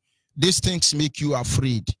terrifies you. These things make you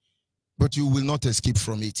afraid, but you will not escape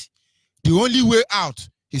from it. The only way out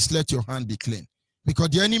is let your hand be clean. Because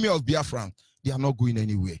the enemy of Biafra, they are not going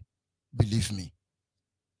anywhere. Believe me.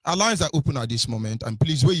 Our lines are open at this moment, and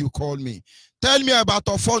please, when you call me, tell me about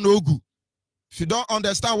OFOR Na OGU. If you don't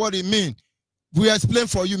understand what it means, we explain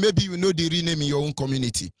for you. Maybe you know the rename in your own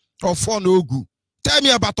community. OFOR Na OGU. Tell me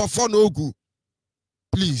about OFOR Na OGU.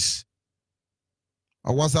 Please.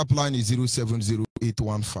 Our WhatsApp line is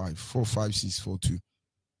 070-815-45642.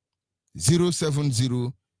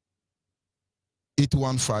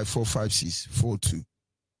 070-815-45642.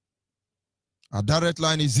 Our direct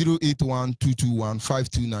line is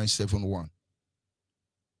 081-221-52971.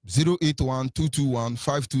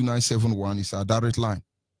 081-221-52971 is our direct line.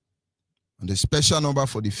 And the special number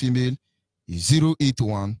for the female is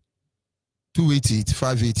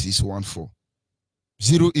 081-288-58614.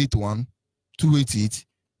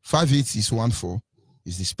 081-288-58614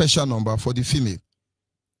 is the special number for the female.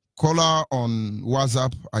 Caller on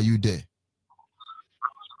WhatsApp, are you there?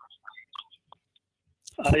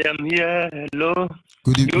 I am here. Hello.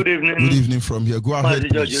 Good evening. Good evening from here. Go ahead,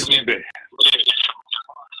 please.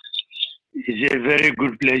 It's a very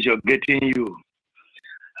good pleasure getting you.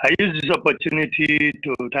 I use this opportunity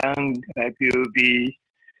to thank IPOB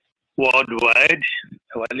worldwide,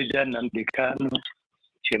 our leader Nandekano,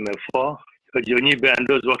 Chemefo, Onyibe, and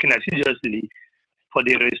those working assiduously for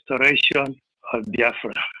the restoration of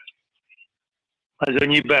Biafra. As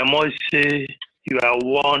Onyibe, I must say you are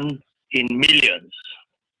one in millions.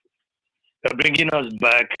 You're bringing us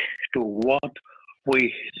back to what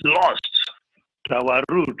we lost, to our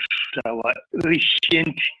roots, to our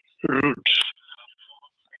ancient roots.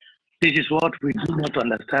 This is what we do not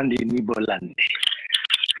understand in Igbo land.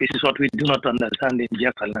 This is what we do not understand in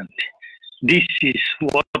Biafra land. This is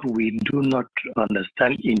what we do not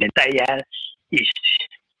understand in the entire East.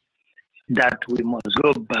 That we must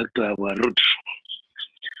go back to our roots.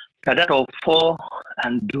 That OFOR Na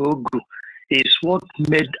OGU is what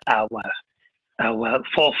made our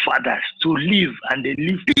forefathers to live, and they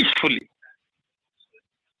live peacefully.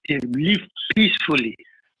 They live peacefully,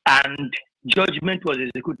 and judgment was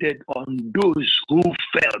executed on those who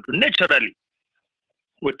failed naturally,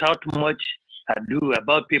 without much ado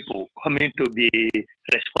about people coming to be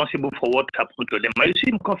responsible for what happened to them. I've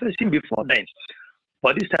seen confessing before then.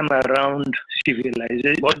 But this time around,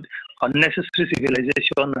 civilization, what unnecessary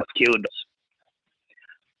civilization have killed us.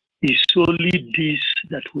 It's only this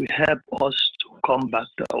that will help us to come back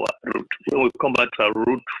to our root. When we come back to our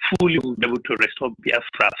root, fully we'll be able to restore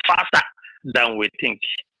Biafra faster than we think.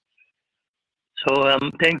 So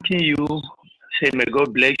I'm thanking you. Say, may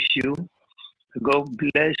God bless you. May God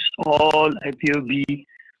bless all IPOB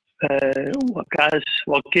workers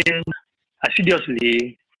working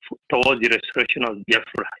assiduously towards the restoration of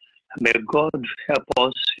Biafra. May God help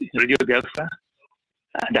us in Radio Biafra,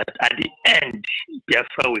 that at the end,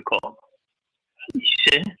 Biafra will come.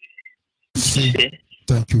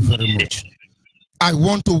 Thank you very much. I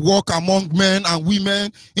want to walk among men and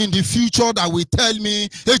women in the future that will tell me,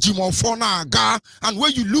 OFOR NA OGU. And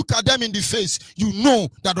when you look at them in the face, you know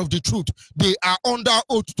that of the truth, they are under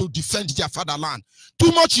oath to defend their fatherland.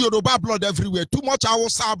 Too much Yoruba blood everywhere, too much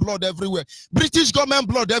Hausa blood everywhere, British government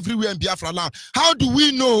blood everywhere in Biafra land. How do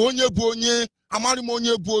we know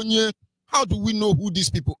how do we know who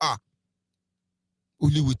these people are?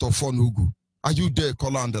 Only with OFOR NA OGU. Are you there,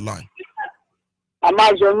 caller on the line?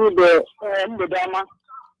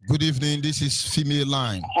 Good evening, this is female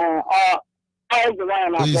line.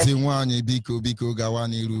 Is the one Biko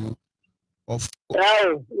Gawaniru of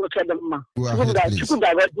look at them.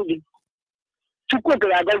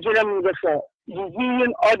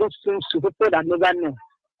 Revealing all these things to people that never know.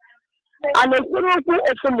 And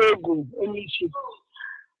OFOR NA OGU in issue.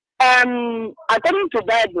 According to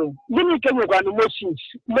Bible, when you came with Moses,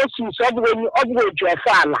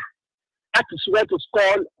 that is what is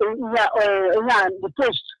called the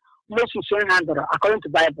post Moses handler, according to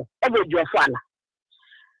Bible. Every Biafra.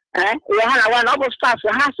 We have one other staff, we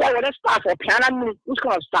have a staff or piano, this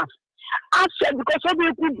kind of stuff. I said because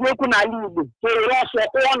every good broken I leave, they were also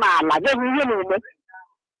on our life. Every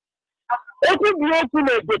broken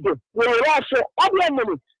we were also other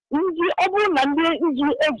minute. Every Monday is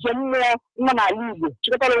exam when I leave.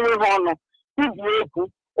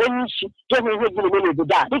 Only she just really do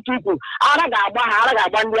that. The people,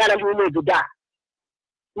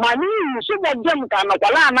 Money, so that them can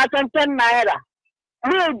 10 naira.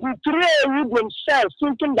 They betray themselves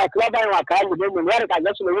thinking that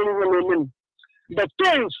the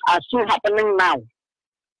things are still happening now.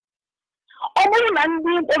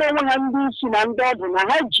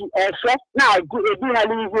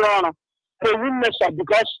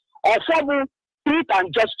 Because of truth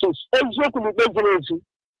and justice,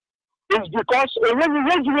 it's because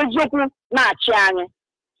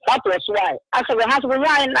that was why. After the house,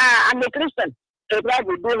 I'm a Christian.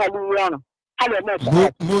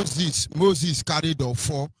 Moses carried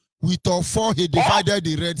OFOR. With OFOR, he divided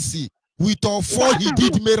the Red Sea. With OFOR, he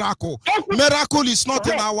did miracle. Miracle is not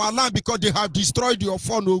in our land because they have destroyed the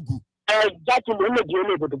OFOR NA OGU. Exactly.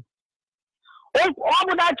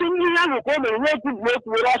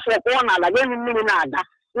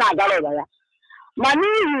 Money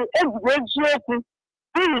is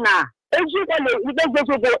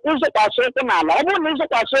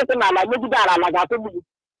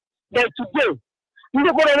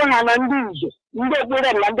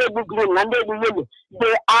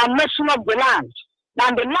they are messing up the land,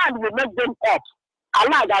 and the land will make them up.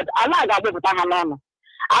 Allah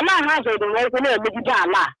has a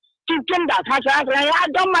thinking that I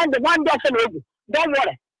don't mind the one definitely. Don't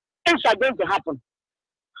worry, things are going to happen.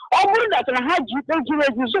 All that I had you because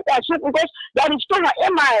that is still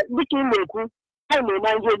my looking local. I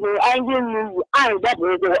that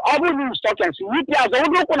way. All these tokens, so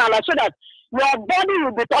that your body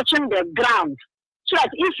will be touching the ground. So that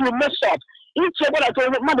if you mess up, it's able to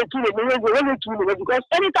because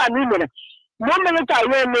anytime you know, 1 minute I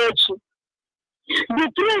will make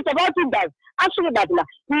the truth about it that actually that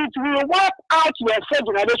it will wipe out your third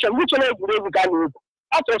generation, which you can live.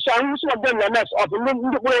 After some of them are mess up and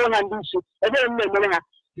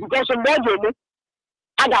because of that,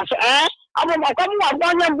 I got I'm going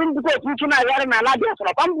to go to my no,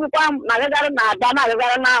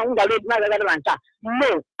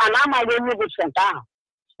 and I'm going to go to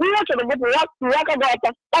we want to work about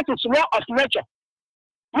that is law of nature,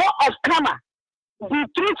 law of karma. Be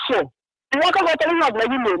truthful. Work about the law of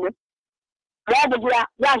the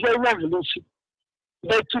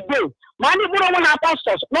but today, many people have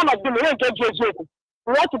pastors, none of them will get Jesus.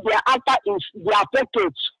 What they are after is their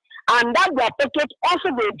pockets, and that their pocket also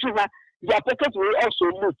their pocket will also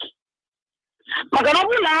look. But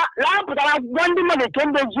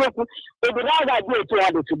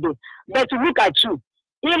look at you.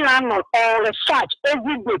 Ilan or research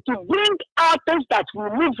every day to bring out things that will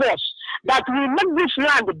move us, that will make this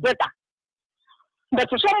land better. But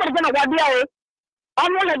to somebody gonna go there,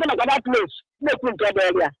 I'm not gonna go that place. They put the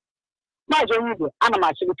area. My Onyibe, I'm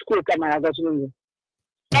a to school camera.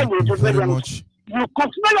 Thank you very much. You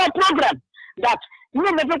continue your program that you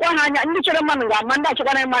know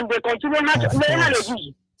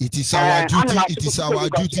it is our duty. It is our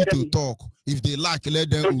duty to talk. If they like, let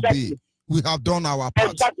them obey. We have done our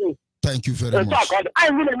part. Exactly. Thank you very much. I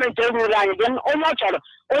really make you again. We are not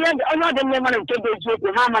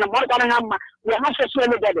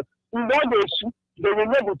they will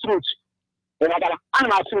know the truth.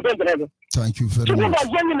 Thank you very much.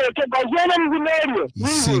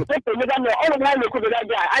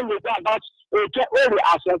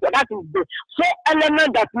 That is the 4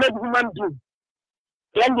 elements that make human being.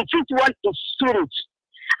 Then the fifth one is spirit.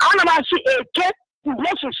 I want to see a cat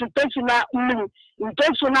blessings intentional,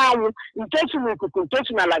 intentional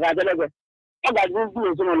like I don't know. I got this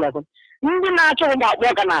news in a level. You didn't actually about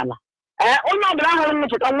working on. Only the one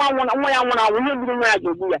to come one I will never do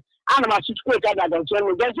it. I'm a situation that I tell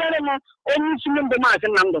you. There's only seeing the mark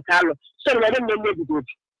and I'm the color. So let them be good.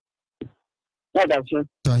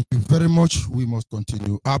 Thank you very much. We must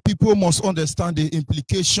continue. Our people must understand the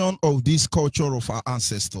implication of this culture of our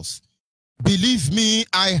ancestors. Believe me,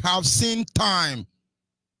 I have seen time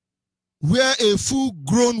where a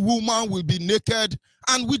full-grown woman will be naked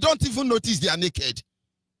and we don't even notice they are naked.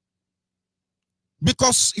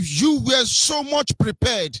 Because you were so much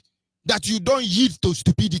prepared that you don't yield to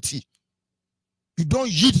stupidity. You don't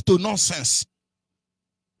yield to nonsense.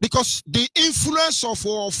 Because the influence of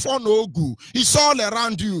OFOR NA OGU is all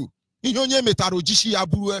around you. Everybody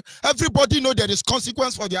knows there is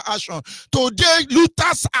consequence for their action. Today,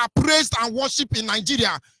 looters are praised and worshipped in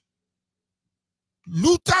Nigeria.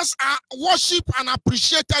 Looters are worshipped and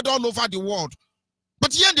appreciated all over the world.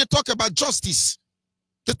 But here they talk about justice.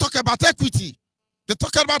 They talk about equity. They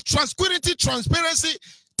talk about transparency,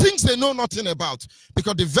 things they know nothing about.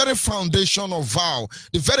 Because the very foundation of vow,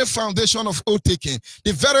 the very foundation of oath taking,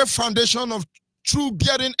 the very foundation of true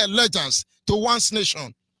bearing allegiance to one's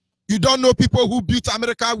nation. You don't know people who built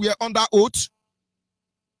America were under oath?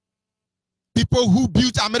 People who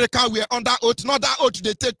built America were under oath. Not that oath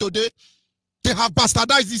they take today. They have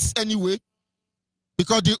bastardized this anyway.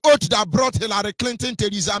 Because the oath that brought Hillary Clinton,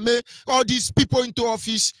 Theresa May, all these people into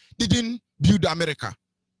office didn't build America.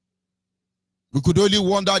 We could only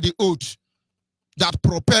wonder the oath that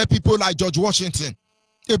propelled people like George Washington,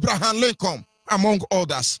 Abraham Lincoln, among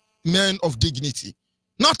others, men of dignity.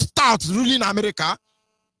 Not touts ruling America.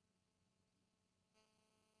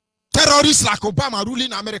 Terrorists like Obama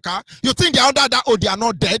ruling America. You think they're under that oath, they are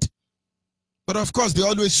not dead? But of course, they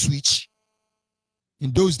always switch.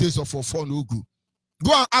 In those days of OFOR NA OGU.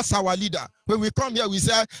 Go and ask our leader. When we come here, we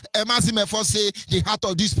say, Emazimefo say the heart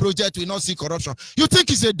of this project will not see corruption. You think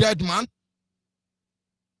he's a dead man?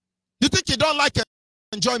 You think he don't like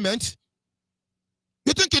enjoyment?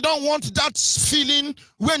 You think you don't want that feeling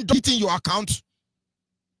when hitting your account?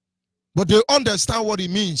 But they understand what it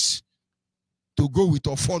means to go with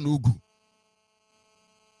OFOR NA OGU.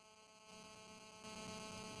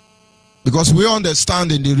 Because we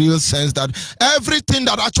understand in the real sense that everything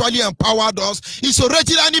that actually empowered us is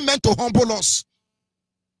originally meant to humble us.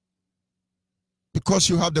 Because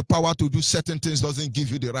you have the power to do certain things doesn't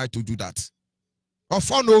give you the right to do that.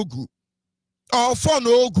 OFOR NA OGU. OFOR NA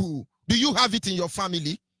OGU. Do you have it in your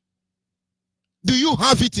family? Do you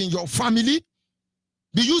have it in your family?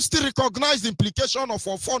 Do you still recognize the implication of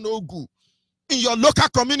OFOR NA OGU in your local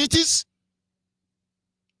communities?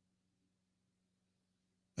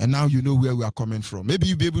 And now you know where we are coming from. Maybe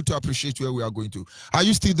you'll be able to appreciate where we are going to. Are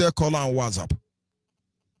you still there, caller on WhatsApp?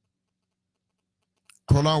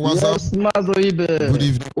 Caller on WhatsApp? Yes, Mazoibe. Good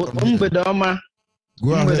evening. Go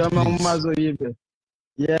ahead, please.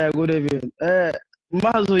 Yeah, good evening.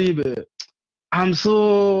 Mazoibe, I'm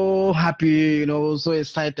so happy, so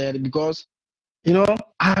excited because,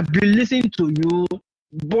 I've been listening to you,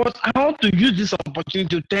 but I want to use this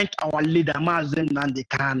opportunity to thank our leader, Mazen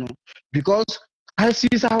Nandekano, because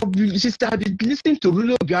since I've been listening to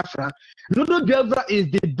Radio Biafra, Radio Biafra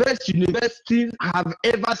is the best university I've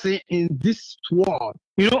ever seen in this world.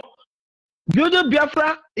 Radio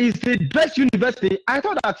Biafra is the best university. I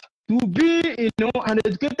thought that to be, an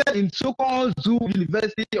educated in so-called Zoo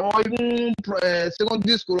University or even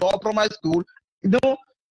secondary school or primary school,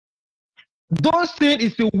 those things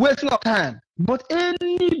is a waste of time. But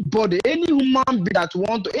anybody, any human being that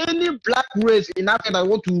want to, any black race in Africa that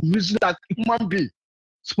want to reason as human being,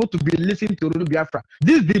 supposed to be listening to Radio Biafra.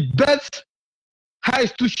 This is the best high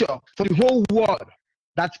institution for the whole world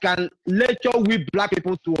that can lecture we black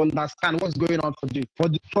people to understand what's going on for the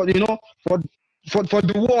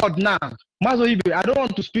world now. Mazoibe, I don't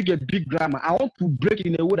want to speak a big grammar. I want to break it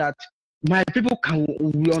in a way that my people can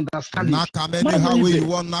understand it.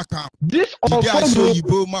 This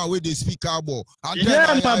Igbo man where they speak Igbo. I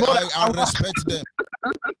respect them.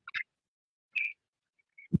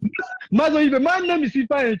 Mazoibe, my name is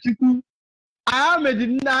Ipa Chiku. I am a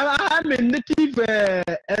native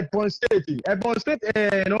Ebon State. Ebon State,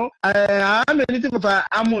 I am a native of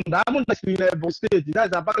Amund. Amund is in Ebon State.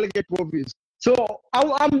 That's a Abakaliki province. So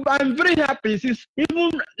I'm very happy since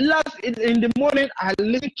even in the morning I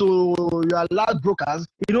listened to your last broadcast.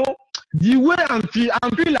 The way I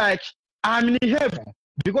feel like I'm in heaven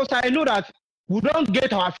because I know that we don't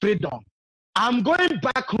get our freedom. I'm going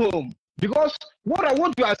back home Because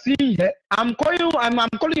what you are seeing here, I'm calling you right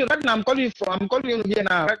now. I'm calling you here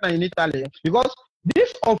now, right now in Italy. Because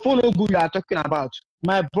this OFOR NA OGU you are talking about,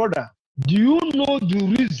 my brother, do you know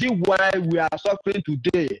the reason why we are suffering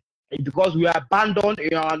today? It's because we abandon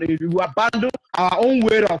our own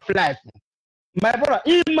way of life. My brother,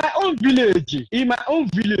 in my own village,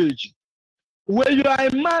 when you are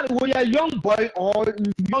a man, when you are a young boy or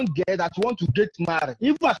young girl that want to get married,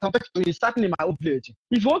 even as compared to starting in my own village,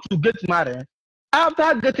 if you want to get married,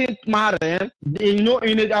 after getting married, you know,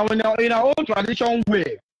 in our own tradition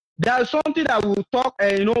way, there is something that we talk,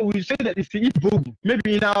 you know, we say that it's the Igbo.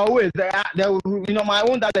 Maybe in our ways, you know, my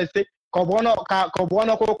own that they say, when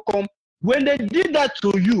they did that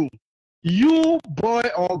to you, you boy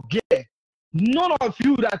or girl, none of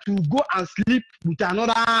you that you go and sleep with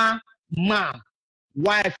another man,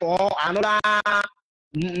 wife, or another,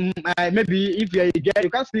 maybe if you're a girl, you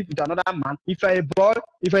can't sleep with another man. If you're a boy,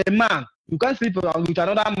 if you're a man, you can't sleep with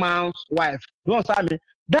another man's wife. You understand me?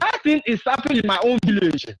 That thing is happening in my own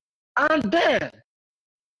village. And then,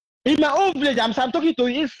 in my own village, I'm talking to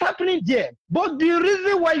you, it's happening there. But the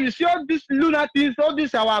reason why you see all these lunatics, all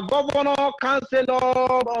this our governor, councillor,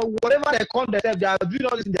 or whatever they call themselves, they are doing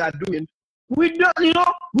all this they are doing. We don't, you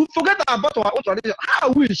know, we forget about our own tradition. I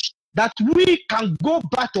wish that we can go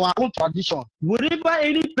back to our own tradition. Wherever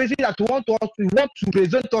any person that want to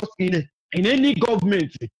present us in any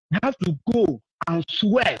government, you have to go and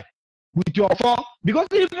swear with your phone. Because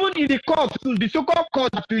even in the court, the so-called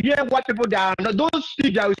court, to hear what people they are, those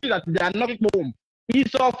things that we see that they are not home.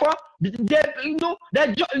 It's offer, they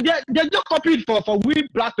just copied for we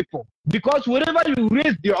black people. Because wherever you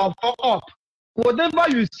raise the offer up, whatever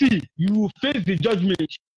you see, you will face the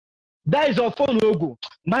judgment. That is OFOR NA OGU.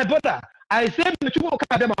 My brother, I say, I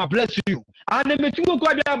bless you. And I bless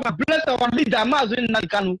our leader, Mazun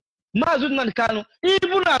Nankanu.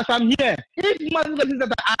 Even as I'm here, if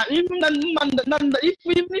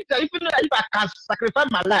I can sacrifice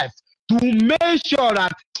my life to make sure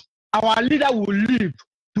that our leader will live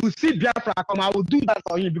to see Biafra come, I will do that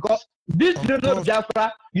for him, because this little of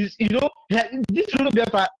Biafra is, you know, this little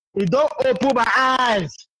Biafra, it don't open my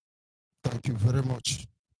eyes. Thank you very much.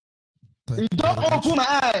 It don't open my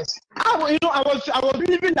eyes. I was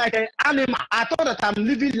living like an animal. I thought that I'm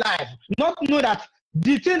living life, not know that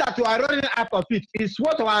the thing that you are running out of it is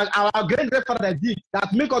what our grandfather did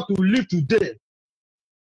that make us to live today.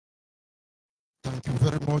 Thank you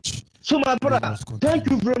very much. So my brother, thank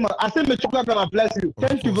you very much. I say, may God bless you.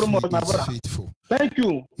 Thank you very much, my brother. Faithful. Thank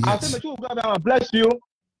you. Yes. I say, may God bless you.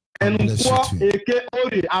 And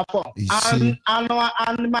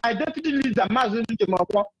my deputy leader,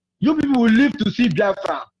 you people will live to see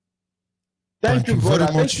Biafra. Thank you very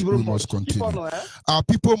brother. much. Thank you very we much. Must continue. Our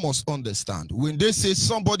people must understand, when they say,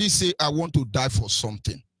 somebody say, I want to die for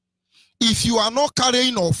something. If you are not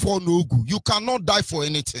carrying OFOR NA OGU, you cannot die for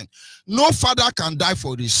anything. No father can die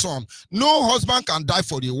for the son. No husband can die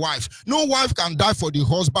for the wife. No wife can die for the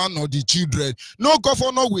husband or the children. No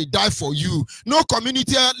governor will die for you. No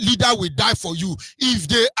community leader will die for you if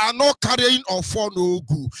they are not carrying OFOR NA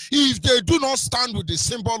OGU. If they do not stand with the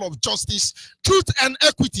symbol of justice, truth, and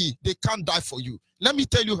equity, they can't die for you. Let me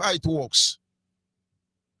tell you how it works.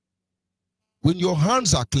 When your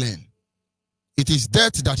hands are clean, it is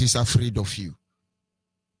death that is afraid of you.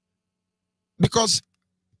 Because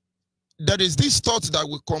there is this thought that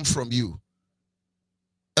will come from you.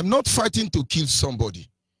 I'm not fighting to kill somebody.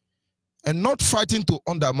 I'm not fighting to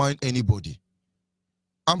undermine anybody.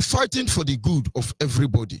 I'm fighting for the good of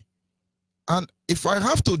everybody. And if I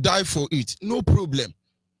have to die for it, no problem.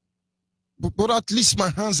 But at least my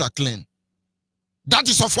hands are clean. That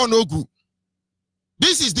is OFOR NA OGU.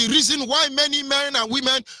 This is the reason why many men and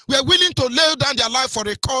women were willing to lay down their life for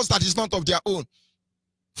a cause that is not of their own.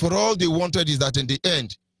 For all they wanted is that in the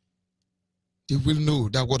end, they will know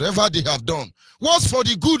that whatever they have done was for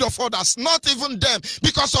the good of others, not even them.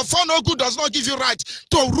 Because OFOR NA OGU does not give you right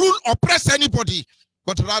to rule, oppress anybody,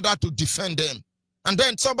 but rather to defend them. And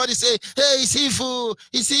then somebody say, hey, it's evil,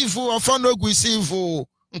 OFOR NA OGU is evil.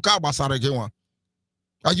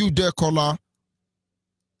 Are you there, caller?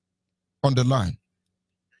 On the line.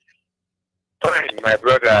 My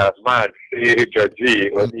brother, Matt,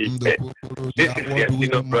 Georgie, Onyibe. This is the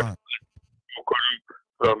Antino brother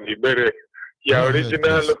from Ibere. Your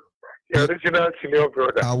original senior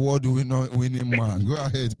brother. Award-winning man. Go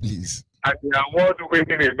ahead, please. And the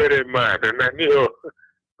award-winning Ibere man. And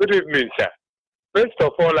good evening, sir. First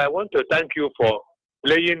of all, I want to thank you for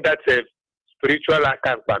playing that spiritual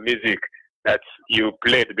akampa music that you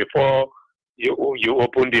played before you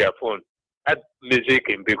opened your phone. That music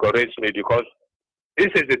invigorates me because this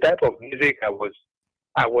is the type of music I was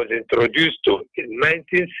I was introduced to in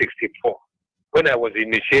 1964 when I was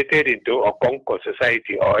initiated into Okonko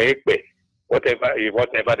Society or Ekpe,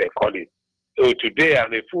 whatever they call it. So today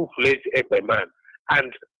I'm a full-fledged Ekpe man.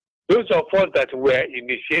 And those of us that were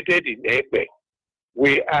initiated in Ekpe,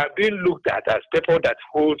 we are being looked at as people that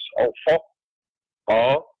holds OFOR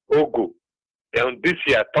or OGU. On this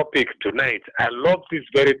year topic tonight, I love this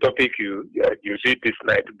very topic you see this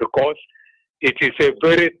night because it is a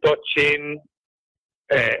very touching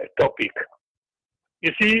topic.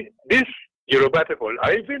 You see, these Yoruba people,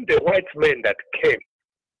 or even the white men that came,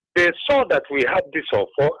 they saw that we had this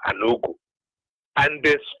OFOR and OGU, and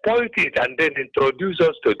they spoiled it and then introduced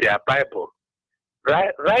us to their Bible.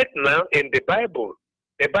 Right now in the Bible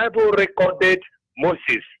recorded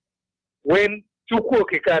Moses when Chukwu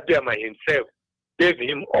Okike Abiama himself gave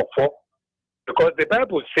him OFOR, because the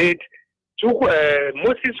Bible said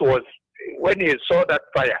Moses was, when he saw that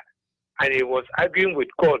fire and he was arguing with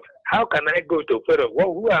God, how can I go to Pharaoh?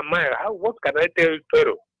 Well, who am I? What can I tell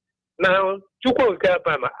Pharaoh? Now, Chukwu Okike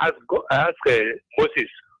Abiama asked Moses,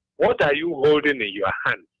 what are you holding in your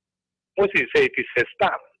hand? Moses said, it is a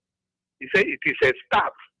staff. He said, it is a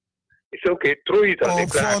staff. He said, okay, throw it on the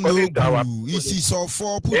ground. It is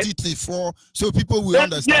OFOR, put it in 4, so people will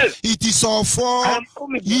understand. Yes. It is OFOR.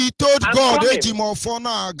 He told God, OFOR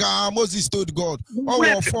na OGU. Moses told God,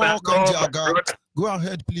 OFOR Kanjaga. Go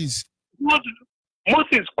ahead, please.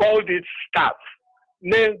 Moses called it staff.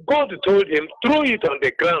 Then God told him, throw it on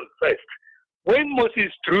the ground first. When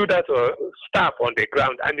Moses threw that staff on the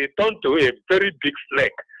ground and it turned to a very big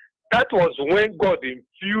snake, that was when God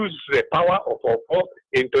infused the power of OFOR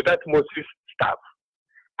into that Moses staff.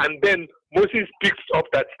 And then Moses picked up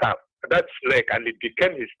that staff, that snake, and it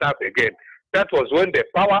became his staff again. That was when the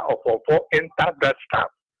power of OFOR entered that staff.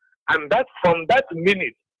 And that from that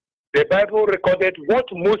minute, the Bible recorded what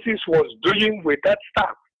Moses was doing with that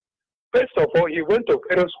staff. First of all, he went to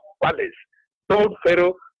Pharaoh's palace, told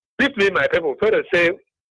Pharaoh, "Leave me, my people." Pharaoh said,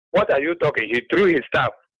 "What are you talking?" He threw his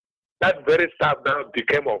staff. That very staff now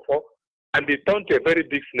became OFOR, and it turned to a very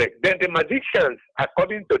big snake. Then the magicians,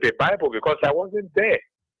 according to the Bible, because I wasn't there,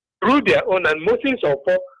 threw their own, and Moses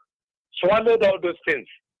OFOR swallowed all those things.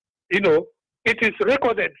 You know, it is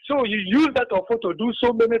recorded. So you use that OFOR to do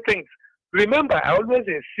so many things. Remember, I always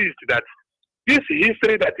insist that this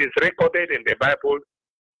history that is recorded in the Bible,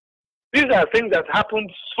 these are things that happened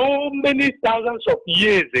so many thousands of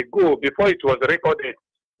years ago before it was recorded.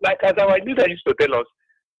 Like as our leader used to tell us,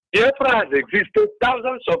 Biafra has existed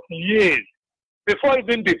thousands of years before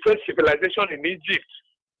even the first civilization in Egypt.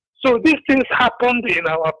 So these things happened in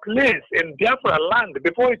our place, in Biafra land,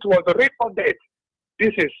 before it was recorded.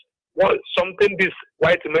 This is something these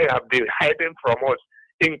white men have been hiding from us,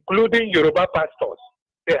 including Yoruba pastors.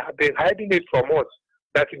 They have been hiding it from us,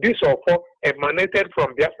 that this OFOR emanated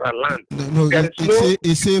from Biafra land. No,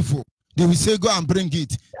 it's evil. They will say, go and bring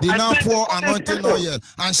it. They now pour anointing oil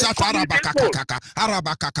and shout,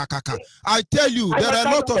 Arabakakaka. I tell you, there are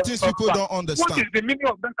a lot of things people don't understand. What is the meaning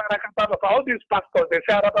of that Arabakaka? All these pastors, they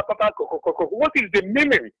say Arabakaka. What is the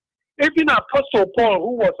meaning? Even Apostle Paul,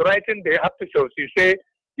 who was writing the epistles, he said,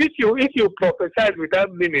 if you prophesy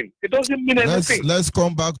without meaning, it doesn't mean anything. Let's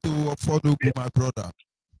come back to OFOR na OGU, my brother.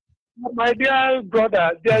 My dear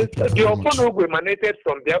brother, the OFOR na OGU emanated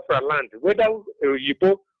from Biafra land, whether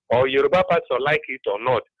Onyibe or Yoruba pastors like it or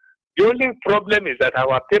not. The only problem is that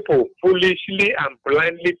our people foolishly and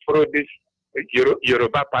blindly follow these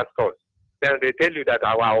Yoruba pastors. Then they tell you that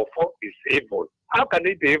our OFOR is evil. How can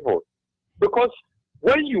it be evil? Because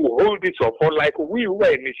when you hold this OFOR, like we who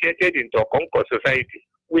were initiated into a Okonko society,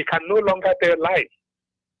 we can no longer tell lies.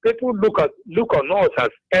 People look on us as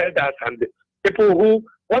elders, and people who,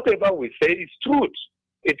 whatever we say is truth.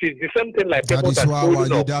 It is the same thing like people that why our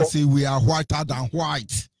leaders say we are whiter than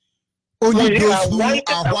white. Only those who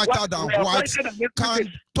are whiter than white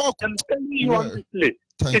can talk. I'm telling you honestly,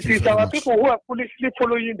 it is our people who are foolishly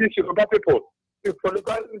following these Yoruba people. The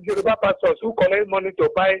Yoruba pastors who collect money to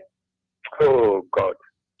buy. Oh God.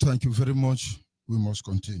 Thank you very much. We must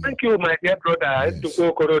continue. Thank you, my dear brother. Yes.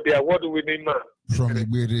 The award-winning man. From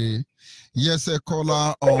Ibere. Yes, a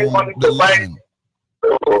caller on the line.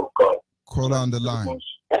 Oh God. Caller on the line.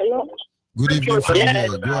 Hello. Good evening from here.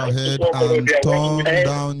 Go ahead and turn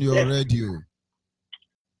down your radio.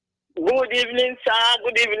 Good evening, sir.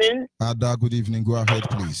 Good evening. Ada, good evening. Go ahead,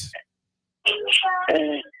 please.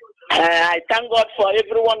 I thank God for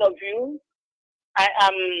every one of you. I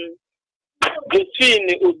am between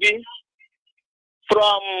Ubi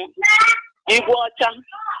from Iguacha.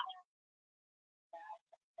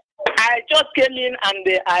 I just came in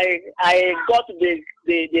and I got the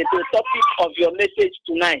topic of your message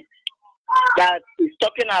tonight. that is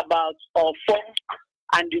talking about OFOR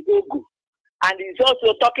and the OGU. And he's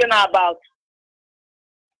also talking about,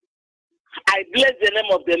 I bless the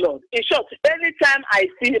name of the Lord. In short, anytime I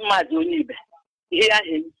see Onyibe, hear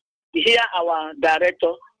him, hear our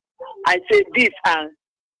director, I say these are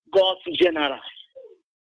God's generals.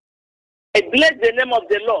 I bless the name of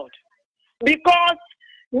the Lord because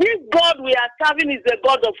this God we are serving is a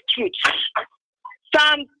God of truth.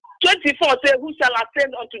 Psalm 24 says, who shall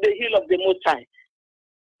ascend unto the hill of the Most High?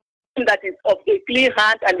 That is of a clean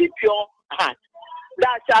heart and a pure heart,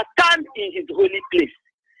 that shall stand in his holy place.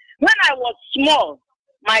 When I was small,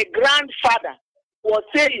 my grandfather was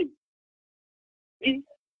saying,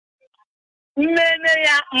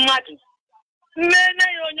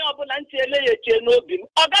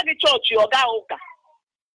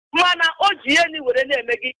 mana oji eni were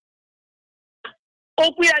na-emegi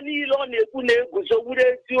okwu ya niile ọ na-ekwu na-eguzo wuru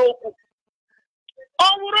eziokwu.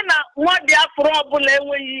 Ọ bụrụ na nwa Biafra ọbụla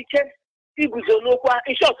enweghị ike iguzo n'okwu.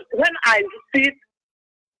 In short, when I see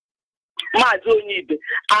Onyibe,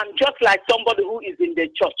 I'm just like somebody who is in the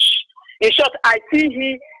church. In short, I see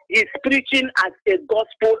he is preaching as a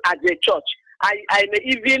gospel, as a church. I may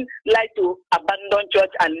even like to abandon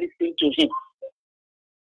church and listen to him.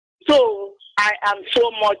 So I am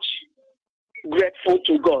so much grateful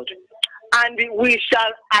to God. And we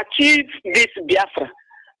shall achieve this Biafra.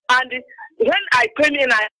 And when I came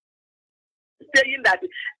in, I saying that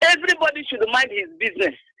everybody should mind his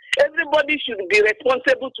business. Everybody should be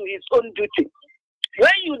responsible to his own duty.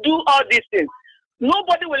 When you do all these things,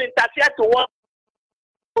 nobody will interfere to one's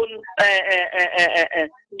own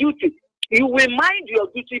duty. You will mind your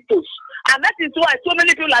duty post. And that is why so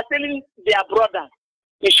many people are telling their brothers.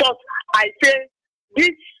 In short, I say,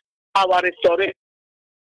 this our restoration.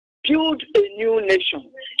 Build a new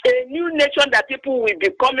nation that people will be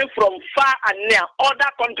coming from far and near,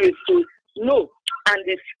 other countries to know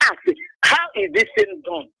and ask, how is this thing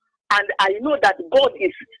done? And I know that God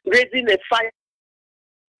is raising a fire in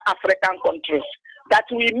African countries that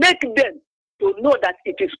will make them to know that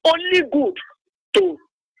it is only good to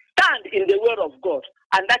stand in the word of God,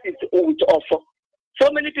 and that is what we offer.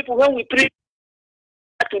 So many people, when we preach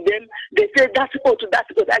to them, they say that's oath,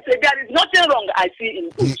 that's oath. I say there is nothing wrong I see in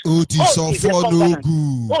oath. The oath is OFOR NA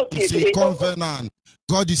OGU. It's a covenant.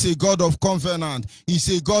 God is a God of covenant. He's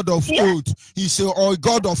a God of oath. He's a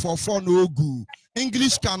God of OFOR NA OGU.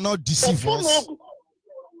 English cannot deceive us.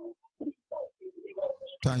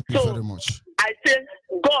 Thank you very much. I say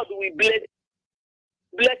God will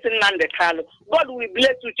blessing Nandekalo. God will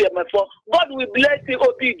bless you, Chemefo. God will bless you,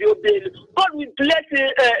 Obidio Belu. God will bless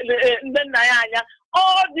Nayanya.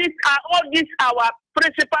 All these our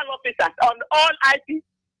principal officers on all IT.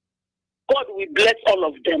 God will bless all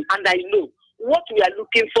of them, and I know what we are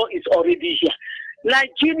looking for is already here.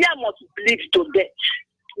 Nigeria must bleed to death.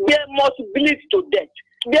 They must bleed to death.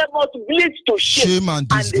 They must bleed to shame and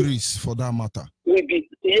disgrace, for that matter.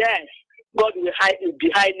 Yes. God will be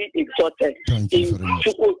highly exalted. Thank you very much.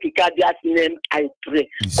 In name, I pray.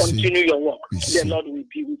 Continue your work. The Lord will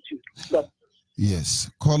be with you. God. Yes.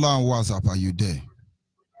 Caller and WhatsApp, are you there?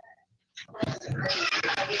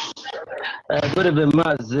 Good evening,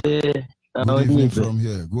 Mazi. Good evening from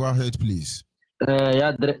here. Go ahead, please.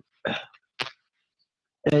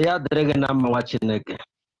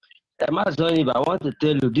 Mazi Onyibe, I want to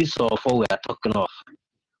tell you this OFOR we are talking of.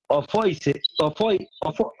 OFOR is a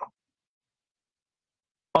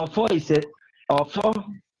OFOR.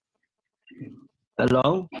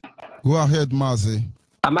 Hello? Go ahead, Mazi.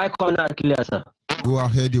 Am I coming out clear, sir? Go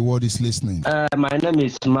ahead, the word is listening. My name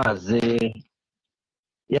is Mazi.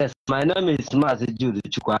 Yes, my name is Mazi Judy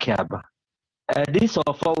Chukwakiaba. This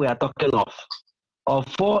OFOR we are talking of.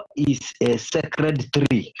 OFOR is a sacred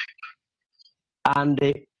tree. And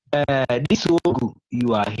this OGU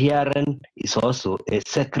you are hearing is also a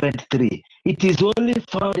sacred tree. It is only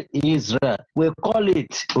found in Israel. We call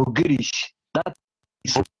it Ogirish. That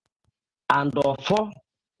is, and OFOR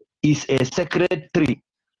is a sacred tree.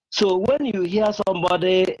 So when you hear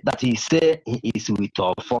somebody that he say he is with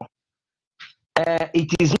OFOR,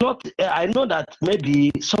 it is not. I know that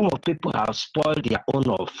maybe some of people have spoiled their own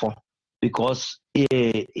OFOR because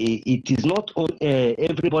it is not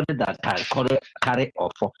everybody that can carry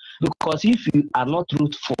OFOR. Because if you are not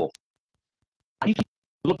truthful, if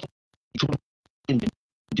you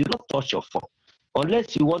do not touch OFOR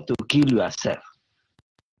unless you want to kill yourself.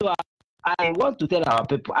 So I want to tell our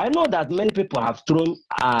people. I know that many people have thrown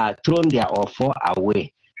their OFOR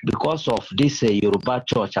away because of this Yoruba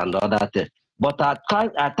church and other things. But at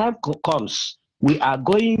time comes, we are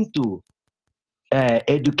going to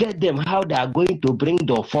educate them how they are going to bring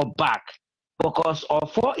the OFOR back. Because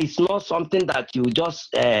OFOR is not something that you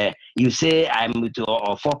just you say I'm with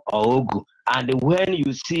OFOR or Ogu, and when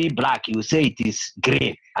you see black, you say it is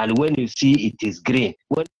green, and when you see it is green,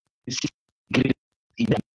 when you see green,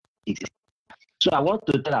 it is. So I want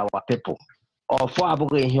to tell our people, OFOR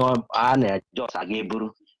abụghị ihe a na-just aga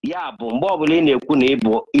eburu. Ya bụ mgbe ọbụla ị na-ekwu na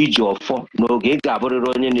ịbụ iji OFOR n'oge ị ga-abụrịrị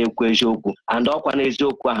onye na-ekwu eziokwu, and ọkwa na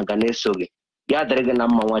eziokwu ahụ ga na-eso gị. Ya dịrị gị na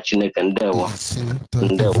mma nwa Chineke. Ndewo.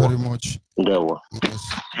 Thank you very much. Yes.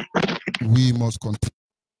 We must continue.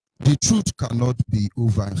 The truth cannot be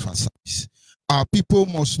overemphasized. Our people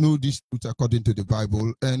must know this truth according to the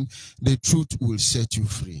Bible, and the truth will set you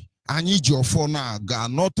free. I need your phone now,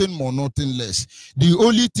 nothing more, nothing less. The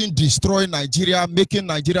only thing destroying Nigeria, making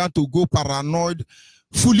Nigeria to go paranoid,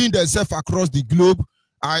 fooling themselves across the globe.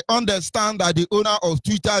 I understand that the owner of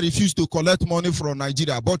Twitter refused to collect money from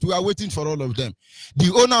Nigeria, but we are waiting for all of them.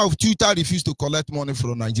 The owner of Twitter refused to collect money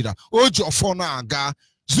from Nigeria. Ojofona Aga,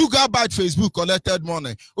 Zuckerberg, Facebook collected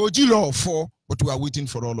money. Ojilo OFOR, but we are waiting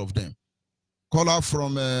for all of them. Caller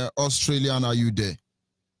from Australia, are you there?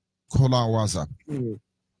 Caller WhatsApp.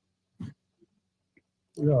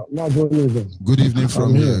 Yeah, good evening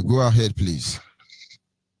from here. Go ahead, please.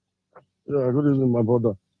 Yeah, good evening, my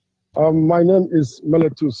brother. My name is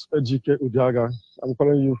Meletus Ejike Udiaga. I'm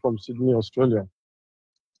calling you from Sydney, Australia.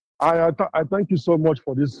 I thank you so much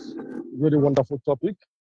for this very wonderful topic.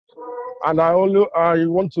 And I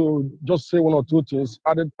want to just say one or two things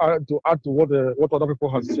to add to what other people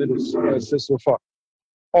have said so far.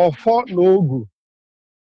 OFOR no Ogu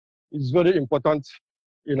is very important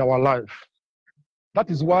in our life. That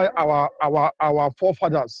is why our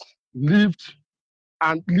forefathers lived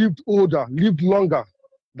older, lived longer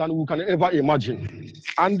than we can ever imagine.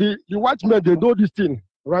 And the white men, they know this thing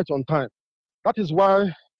right on time. That is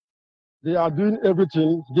why they are doing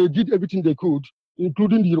everything, they did everything they could,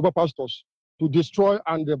 including the Yoruba pastors, to destroy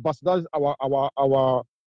and bastardize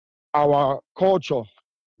our culture,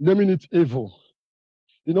 naming it evil.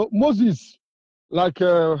 You know, Moses, like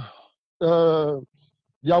the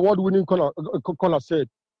award-winning caller said,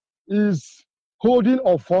 is holding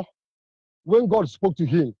OFOR when God spoke to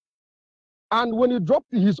him. And when he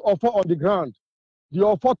dropped his OFOR on the ground, the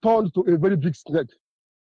OFOR turned to a very big snake.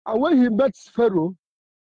 And when he met Pharaoh,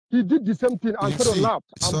 he did the same thing, and Pharaoh laughed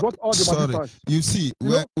and brought all the magicians. You see,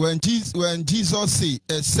 when Jesus said,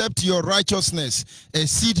 "Except your righteousness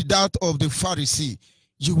exceed that of the Pharisee,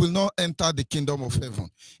 you will not enter the kingdom of heaven."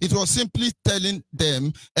 It was simply telling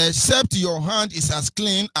them, except your hand is as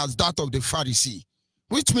clean as that of the Pharisee.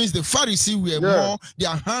 Which means the Pharisees were more,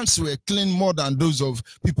 their hands were clean more than those of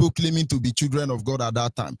people claiming to be children of God at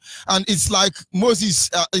that time. And it's like Moses,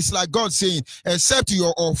 it's like God saying, except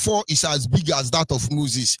your OFOR is as big as that of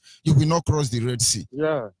Moses, you will not cross the Red Sea.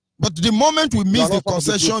 Yeah. But the moment we miss the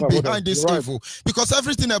concession behind this evil, because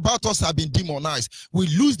everything about us has been demonized, we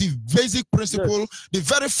lose the basic principle, the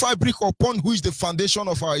very fabric upon which the foundation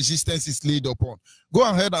of our existence is laid upon. Go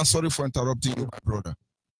ahead, and sorry for interrupting you, my brother.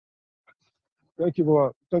 Thank you,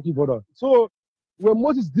 brother. Thank you, brother. So when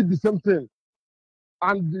Moses did the same thing,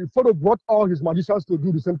 and the Pharaoh brought all his magicians to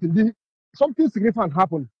do the same thing, something significant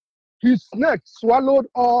happened. His snake swallowed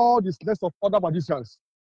all the snakes of other magicians.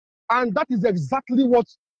 And that is exactly what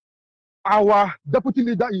our deputy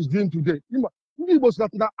leader is doing today.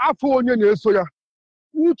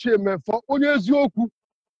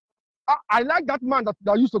 I like that man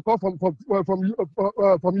that used to come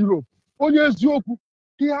from Europe.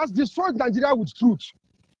 He has destroyed Nigeria with truth.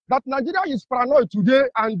 That Nigeria is paranoid today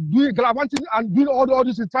and doing gallivanting and doing all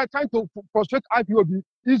this, trying to frustrate IPOB,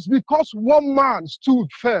 is because one man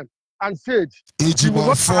stood firm and said, he will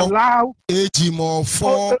not allow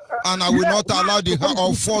OFOR, and I will not allow the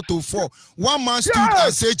OFOR to fall. One man stood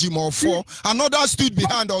and said OFOR, another stood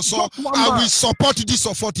behind us. I will support this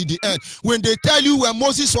OFOR to the end. When they tell you when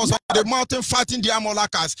Moses was on the mountain fighting the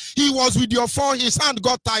Amalekites, he was with the OFOR, his hand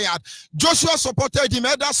got tired. Joshua supported him,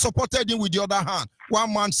 others supported him with the other hand.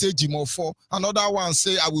 One man said OFOR, another one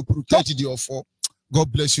say I will protect the OFOR.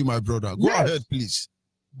 God bless you, my brother. Go ahead, please.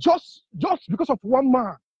 Just because of one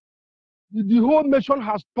man, the whole nation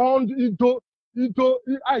has turned into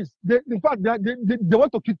ice. In fact, they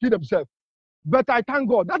want to kill themselves. But I thank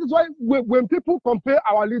God. That is why when people compare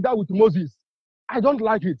our leader with Moses, I don't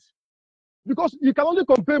like it. Because you can only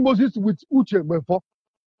compare Moses with Uche Mefo.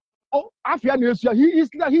 Oh, he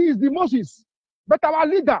is the Moses. But our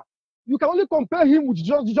leader, you can only compare him with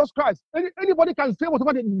Jesus Christ. Anybody can say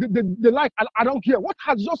whatever they like. I don't care. What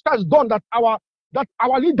has Jesus Christ done that our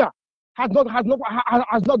leader has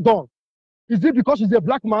not done? Is it because he's a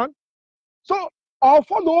black man? So,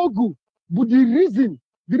 OFOR no Ogu, but the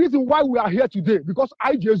reason why we are here today, because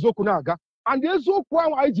I Jezo Kunaga, And the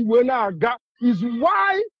Ezoku is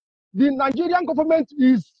why the Nigerian government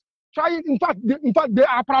is trying. In fact, they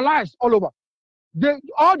are paralyzed all over.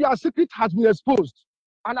 All their secret has been exposed.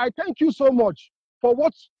 And I thank you so much for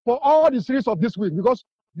all the series of this week, because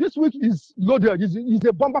this week is loaded. It's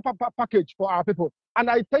a bumper package for our people. And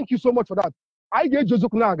I thank you so much for that. I get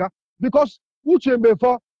Ezoku Naga because Uche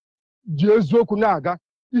before Ezoku Naga,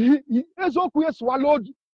 Ezoku swallowed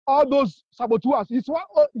all those saboteurs. His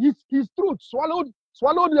truth swallowed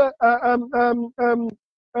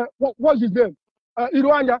what's his name?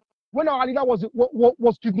 Irwanya, when our leader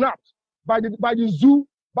was kidnapped by the zoo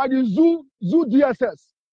DSS.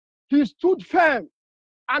 He stood firm,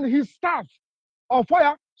 and his staff of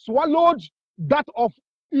fire swallowed that of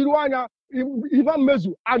Irwanya, Ivan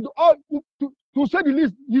Mezu, and all, to say the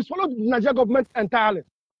least, he swallowed the Nigerian government entirely.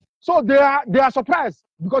 So they are surprised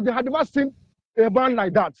because they had never seen a man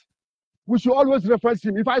like that. We should always reference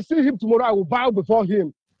him. If I see him tomorrow, I will bow before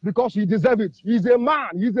him because he deserves it. He's a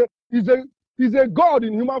man. He's a God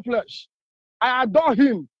in human flesh. I adore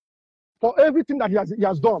him for everything that he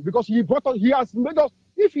has done, because he has made us.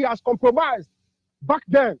 If he has compromised back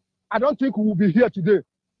then, I don't think we will be here today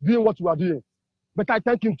doing what we are doing. But I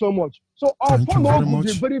thank him so much. So OFOR NA OGU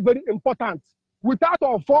is very, very important. Without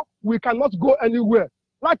OFOR, we cannot go anywhere.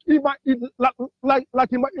 Like in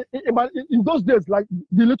those days, like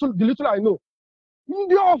the little I know.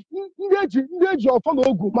 OFOR NA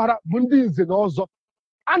OGU mara bundi nze n'ọzọ.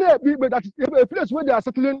 And a place where they are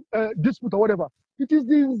settling dispute or whatever. It is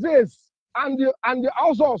the nzes and the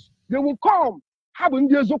Ausos. They will come. When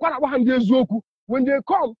they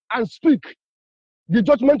come and speak, the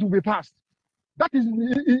judgment will be passed. That is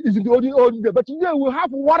in the old day. But today we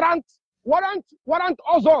have warrant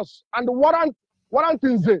Ausos and warrant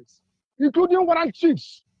nzes, including warrant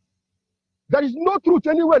chiefs. There is no truth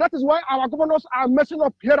anywhere. That is why our governors are messing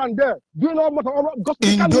up here and there. Doing all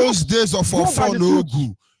in those days of OFOR NA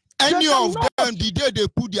OGU, any of them, the day they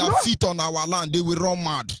put their feet on our land, they will run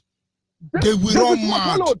mad. They will run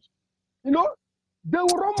mad. You know, they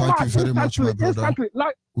will run mad. Thank you very much, my brother.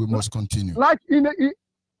 Like, we must continue. Like in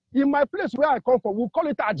my place where I come from, we call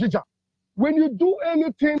it Ajija. When you do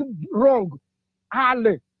anything wrong,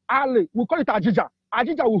 Ale, we call it Ajija.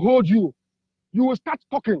 Ajija will hold you. You will start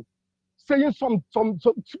talking, saying you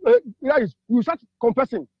start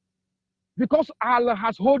confessing, because Allah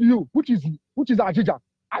has hold you, which is Ajija.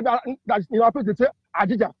 That's in our place they say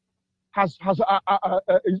Ajija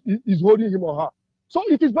is holding him or her. So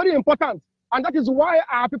it is very important, and that is why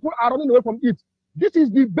our people are running away from it. This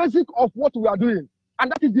is the basic of what we are doing,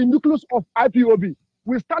 and that is the nucleus of IPOB.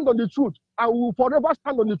 We stand on the truth, and we will forever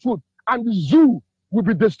stand on the truth. And the zoo will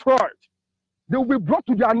be destroyed. They will be brought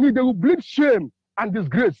to their knees. They will bleed shame and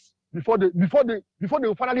disgrace before they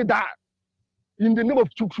will finally die. In the name of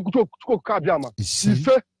Chukwukabiama.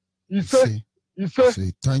 He said.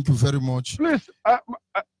 Thank you very much. Please,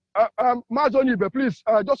 Onyibe, please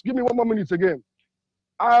just give me 1 more minute again.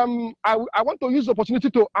 I want to use the opportunity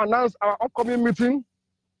to announce our upcoming meeting,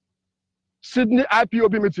 Sydney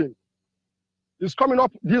IPOB meeting. It's coming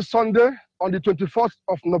up this Sunday on the 24th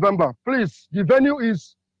of November. Please, the venue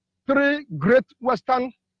is 3 Great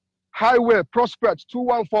Western Highway, Prospect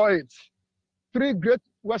 2148. 3 Great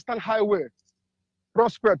Western Highway,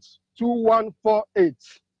 Prospect 2148,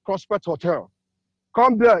 Prospect Hotel.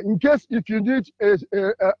 Come there in case if you need a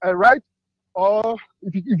ride, or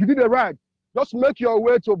if you need a ride, just make your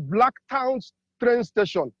way to Blacktown train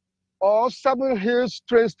station or 7 Hills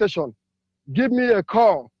train station. Give me a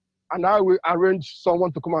call and I will arrange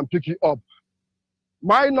someone to come and pick you up.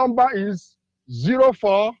 My number is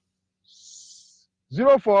 43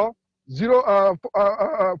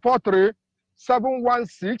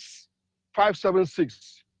 716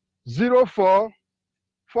 576.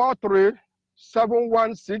 0443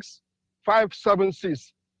 716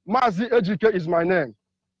 576. Mazi Ejike is my name.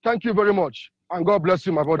 Thank you very much, and God bless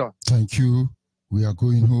you, my brother. Thank you. We are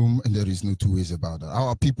going home, and there is no two ways about that.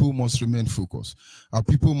 Our people must remain focused. Our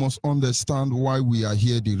people must understand why we are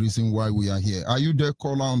here, the reason why we are here. Are you there,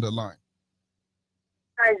 caller on the line?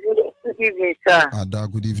 Hi, good evening, sir. Ada,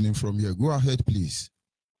 good evening from here. Go ahead, please.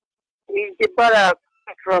 It's the brother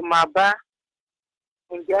from Aba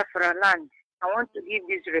in Biafra land. I want to give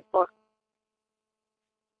this report.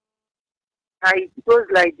 It goes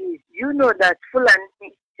like this. You know that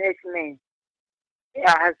Fulani herdsmen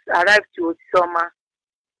has arrived to summer.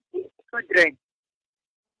 Children,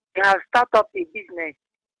 they have started up a business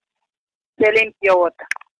selling pure water.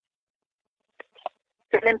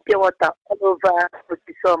 Selling pure water all over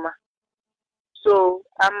the summer. So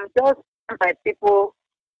I'm just telling my people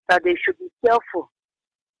that they should be careful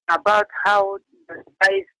about how they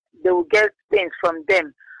buy they will get things from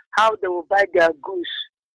them, how they will buy their goods.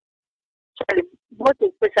 Most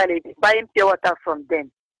especially buying pure water from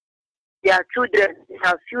them. Their children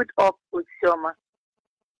have filled up with soma,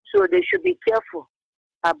 so they should be careful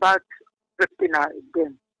about breaking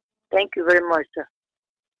them. Thank you very much, sir.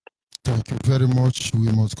 Thank you very much.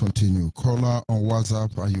 We must continue. Caller on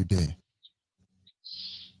WhatsApp, are you there?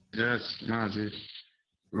 Yes, Mazi.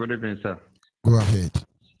 Good evening, sir. Go ahead.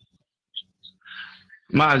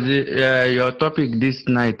 Mazi, your topic this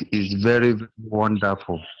night is very, very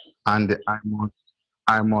wonderful, and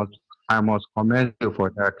I must commend you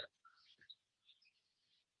for that.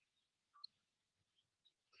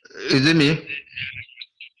 Is it me?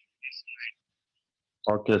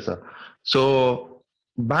 Okay, sir. So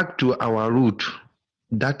back to our root.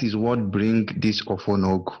 That is what brings this OFOR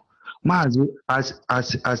NA OGU. Mazi,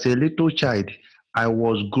 as a little child, I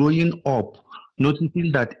was growing up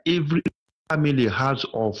noticing that every family has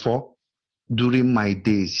OFOR during my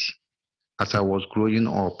days as I was growing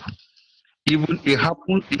up. Even it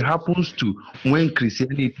happens to when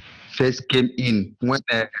Christianity first came in, when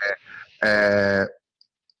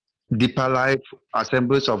Deeper Life,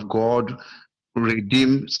 Assemblies of God,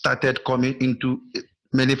 Redeem started coming into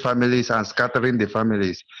many families and scattering the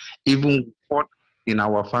families. Even fought in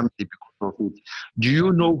our family because of it. Do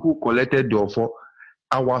you know who collected the OFOR?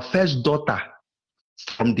 Our first daughter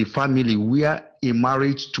from the family, where he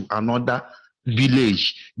married to another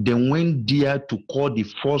village, then went there to call the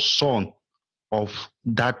first son of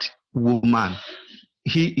that woman.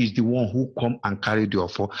 He is the one who come and carry the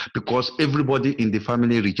OFOR because everybody in the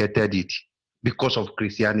family rejected it because of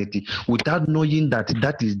Christianity, without knowing that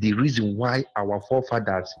that is the reason why our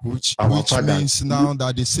forefathers, which means now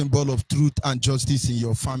that the symbol of truth and justice in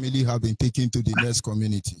your family have been taken to the next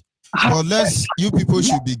community. But you people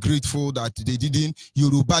should be grateful that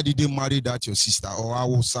Yoruba didn't marry that your sister or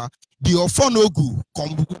Hausa. The OFOR NA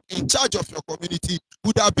OGU in charge of your community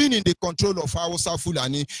would have been in the control of Hausa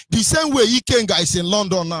Fulani. The same way Ikenga is in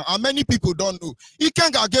London now, and many people don't know.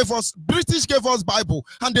 British gave us Bible,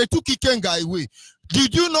 and they took Ikenga away.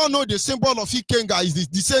 Did you not know the symbol of Ikenga is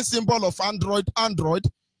the same symbol of Android?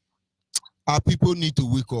 Our people need to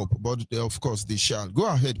wake up, but of course they shall. Go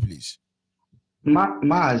ahead, please.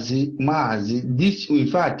 Maazi, this in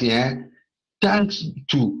fact, thanks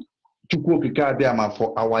to Chukwuokike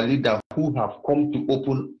for our leader who have come to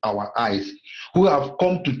open our eyes, who have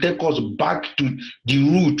come to take us back to the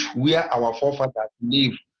root where our forefathers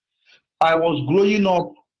lived. I was growing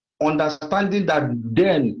up understanding that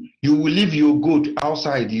then you will leave your goat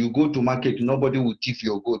outside, you go to market, nobody will thief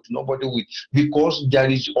your goat, nobody will, because there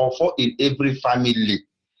is OFOR in every family.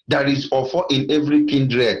 There is OFOR in every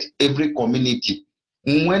kindred, every community.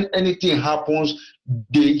 When anything happens,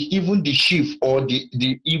 even the chief or the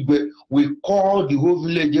Igwe will call the whole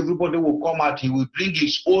village, everybody will come out, he will bring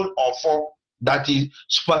his own OFOR that is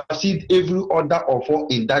supersede every other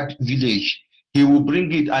OFOR in that village. He will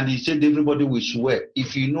bring it and he said everybody will swear.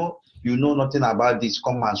 If you know nothing about this,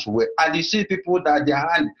 come and swear. And you see people that their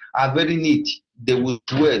hands are very neat, they will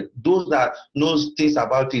swear. Those that knows things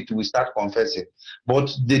about it will start confessing.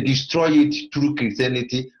 But they destroy it through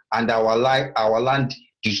Christianity and our land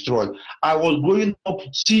destroyed. I was growing up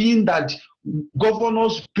seeing that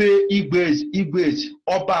governors pay Igwes,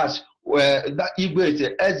 Obas,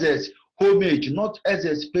 Igwes, Ezes, homage, not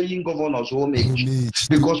Ezes paying governors homage.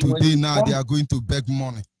 Because today now they are going to beg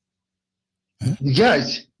money. Huh?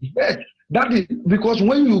 Yes. That is because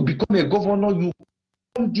when you become a governor, you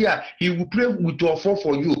come there, he will pray with your OFOR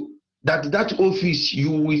for you. That office,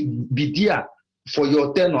 you will be there for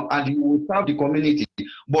your tenure and you will serve the community.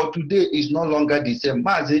 But today is no longer the same.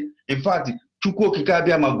 Mazi, in fact, Chukwuokike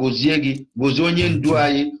gozie onye ndu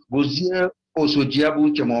anyị, gozie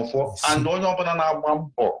osojiabu chemofo, and onye ọbụla na-agba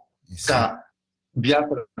mbọ ka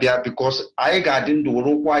Biafra bịa, because anyị ga-adị ndụ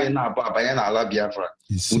rụkwa anyị na-abụ abanye n'ala Biafra.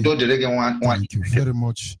 Udo dịrị gị nwa. Thank you very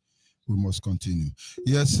much. We must continue.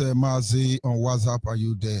 Yes, Mazi on WhatsApp, are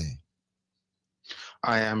you there?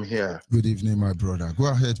 I am here. Good evening, my brother. Go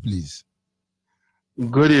ahead, please.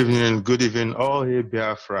 Good evening, all here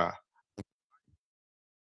Biafra.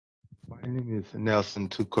 My name is Nelson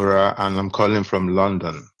Tukura and I'm calling from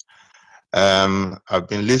London. I've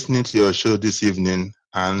been listening to your show this evening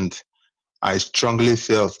and I strongly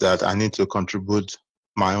felt that I need to contribute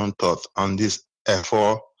my own thoughts on this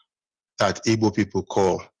OFOR that Igbo people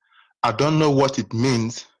call. I don't know what it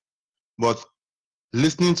means, but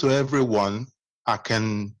listening to everyone, I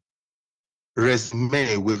can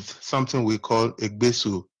resonate with something we call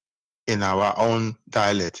Egbesu in our own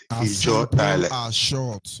dialect, Ijo dialect.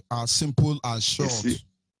 As simple as short.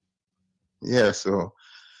 Yeah, so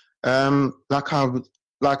like I've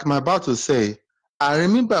like I'm about to say, I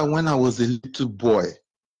remember when I was a little boy,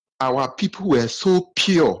 our people were so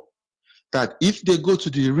pure that if they go to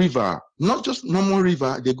the river, not just normal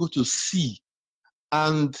river, they go to sea.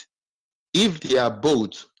 And if their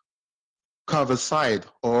boat capsized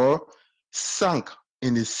or sank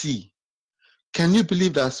in the sea, can you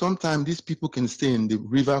believe that sometimes these people can stay in the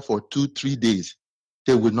river for 2-3 days?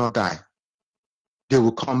 They will not die. They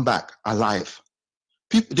will come back alive.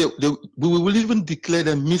 People, we will even declare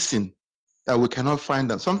them missing, that we cannot find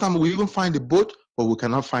them. Sometimes we even find the boat, but we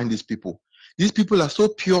cannot find these people. These people are so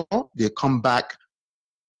pure, they come back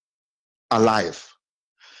alive.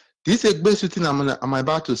 This basic thing I'm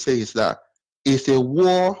about to say is that it's a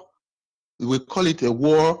war, we call it a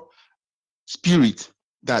war spirit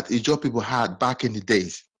that Ijaw people had back in the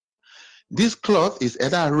days. This cloth is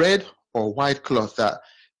either red or white cloth that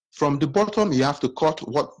from the bottom you have to cut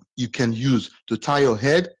what you can use to tie your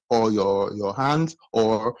head or your hands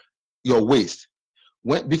or your waist.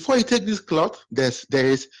 Before you take this cloth, there's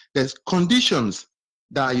conditions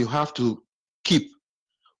that you have to keep.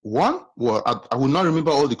 One, well, I will not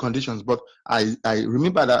remember all the conditions, but I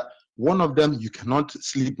remember that one of them, you cannot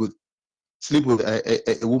sleep with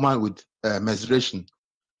a woman with menstruation.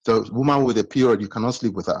 So woman with a period, you cannot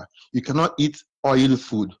sleep with her. You cannot eat oil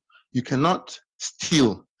food. You cannot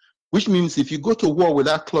steal, which means if you go to war with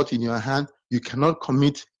that cloth in your hand, you cannot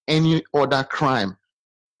commit any other crime,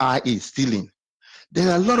 i.e. stealing. There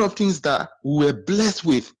are a lot of things that we were blessed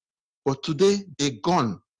with, but today they're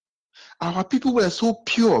gone. Our people were so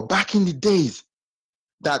pure back in the days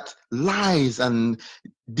that lies and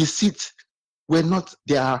deceit were not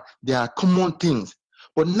their common things.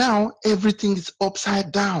 But now everything is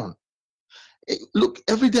upside down. Look,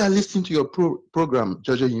 every day I listen to your program,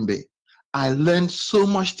 Jojo Yimbe, I learned so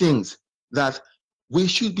much things that we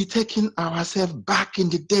should be taking ourselves back in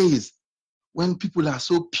the days when people are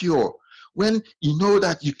so pure, when you know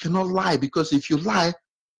that you cannot lie, because if you lie,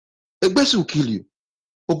 Egbesi will kill you.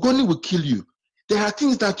 Ogoni will kill you. There are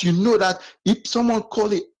things that you know that if someone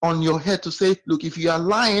call it on your head to say, look, if you are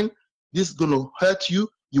lying, this is going to hurt you,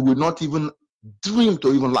 you will not even dream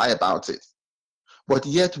to even lie about it. But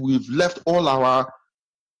yet we've left all our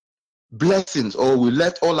blessings, or we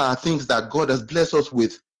left all our things that God has blessed us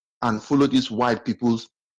with and follow these white people's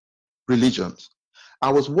religions. I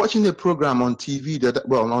was watching a program on TV,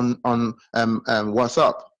 on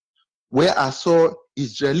WhatsApp, where I saw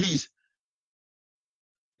Israelis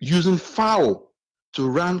using fowl to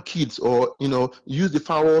run kids, or use the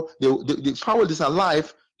fowl. The fowl is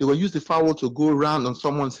alive. They will use the fowl to go around on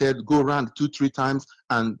someone's head, go around 2-3 times,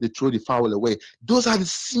 and they throw the fowl away. Those are the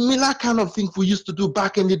similar kind of things we used to do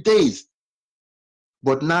back in the days.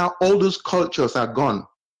 But now all those cultures are gone.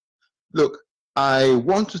 Look, I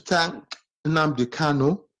want to thank Nnamdi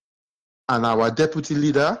Kanu and our deputy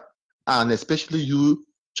leader, and especially you,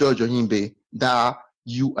 George Onyibe, that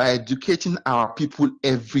you are educating our people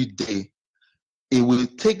every day. It will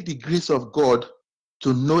take the grace of God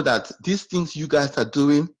to know that these things you guys are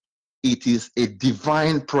doing, it is a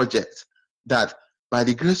divine project, that by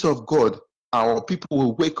the grace of God, our people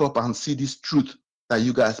will wake up and see this truth that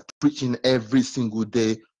you guys preaching every single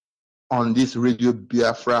day on this Radio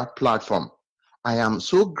Biafra platform. I am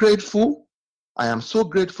so grateful. I am so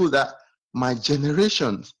grateful that my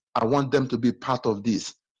generations, I want them to be part of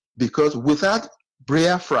this, because without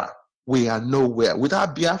Biafra, we are nowhere.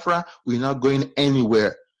 Without Biafra, we're not going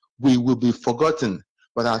anywhere. We will be forgotten.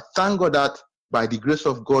 But I thank God that by the grace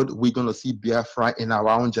of God, we're going to see Biafra in our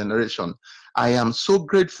own generation. I am so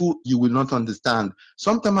grateful. You will not understand.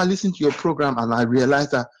 Sometimes I listen to your program and I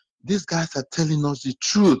realize that these guys are telling us the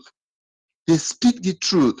truth. They speak the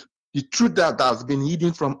truth that has been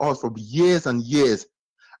hidden from us for years and years.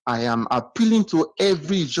 I am appealing to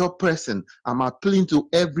every job person. I'm appealing to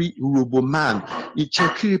every Urobo man,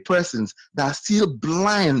 Ichekiri persons that are still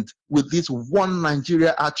blind with this one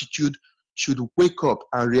Nigeria attitude should wake up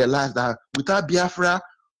and realize that without Biafra,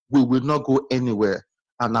 we will not go anywhere.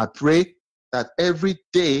 And I pray that every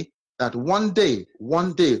day, that one day, we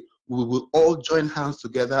will all join hands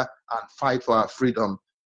together and fight for our freedom.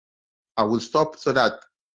 I will stop so that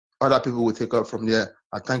other people will take up from there.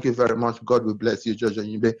 I thank you very much. God will bless you, George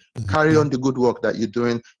Onyibe. Carry on the good work that you're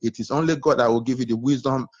doing. It is only God that will give you the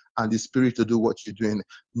wisdom and the spirit to do what you're doing.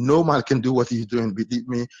 No man can do what you're doing, believe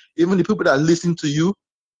me. Even the people that listen to you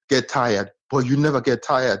get tired, but you never get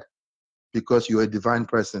tired because you're a divine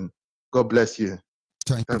person. God bless you.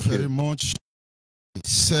 Thank you very much.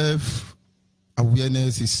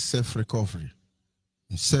 Self-awareness is self-recovery.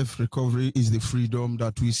 Self-recovery is the freedom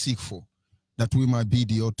that we seek for, that we might be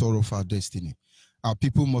the author of our destiny. Our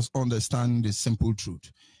people must understand the simple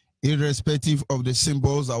truth. irrespective of the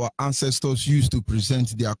symbols our ancestors used to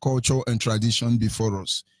present their culture and tradition before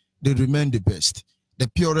us. They remain the best, the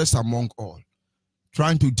purest among all.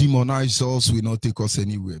 Trying to demonize us will not take us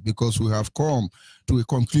anywhere, because we have come to a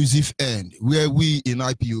conclusive end where we in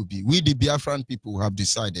IPOB, we the Biafran people, have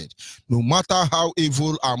decided, no matter how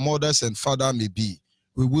evil our mothers and fathers may be,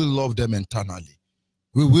 we will love them eternally.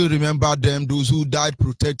 We will remember them, those who died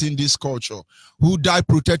protecting this culture, who died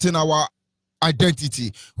protecting our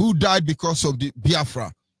identity, who died because of the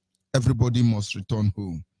Biafra. Everybody must return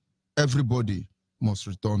home. Everybody must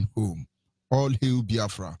return home. All hail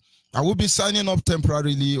Biafra. I will be signing up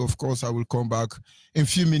temporarily. Of course, I will come back in a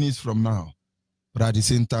few minutes from now. But at the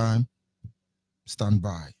same time, stand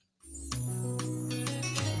by.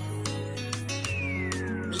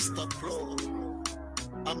 Mr. Pro,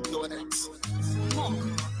 I'm doing it. More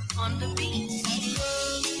on the beat.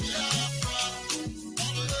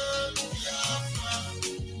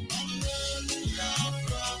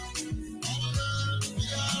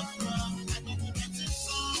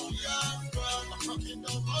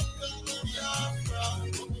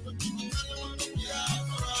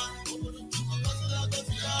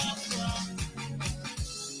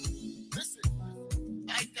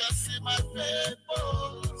 My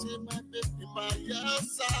people, see my baby, my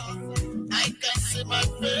yes, I can see my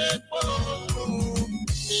people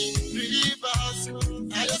in rivers.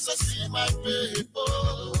 I also see my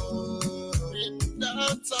people in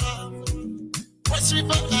downtown. West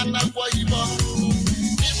River and Akwa Ibom,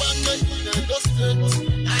 even in the state,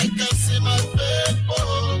 I can see my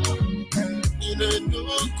people in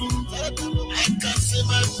Enugu. I can see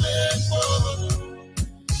my people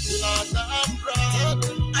in Anambra.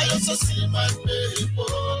 I also see my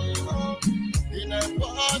people in a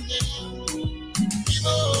warning.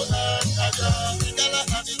 Ibo and Ada, Idala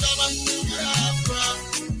and Idama, Biafra,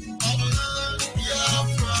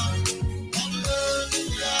 Biafra,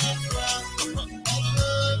 Biafra,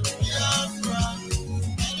 Biafra,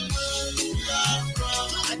 Biafra,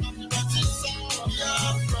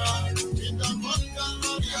 Biafra, in the Maka,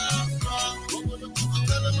 Biafra,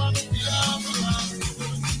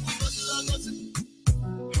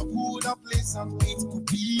 a place and it could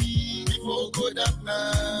be before God and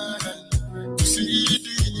man to see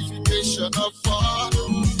the unification of all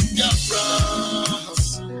Biafra.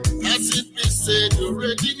 As it been said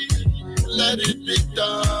already, let it be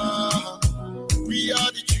done. We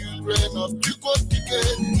are the children of Chukotike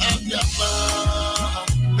and Biafra.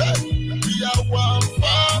 Hey, we are one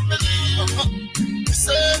family. The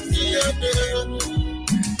same DNA,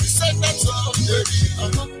 the same that's of the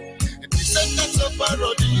descendants of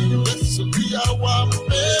parody, yes, we are one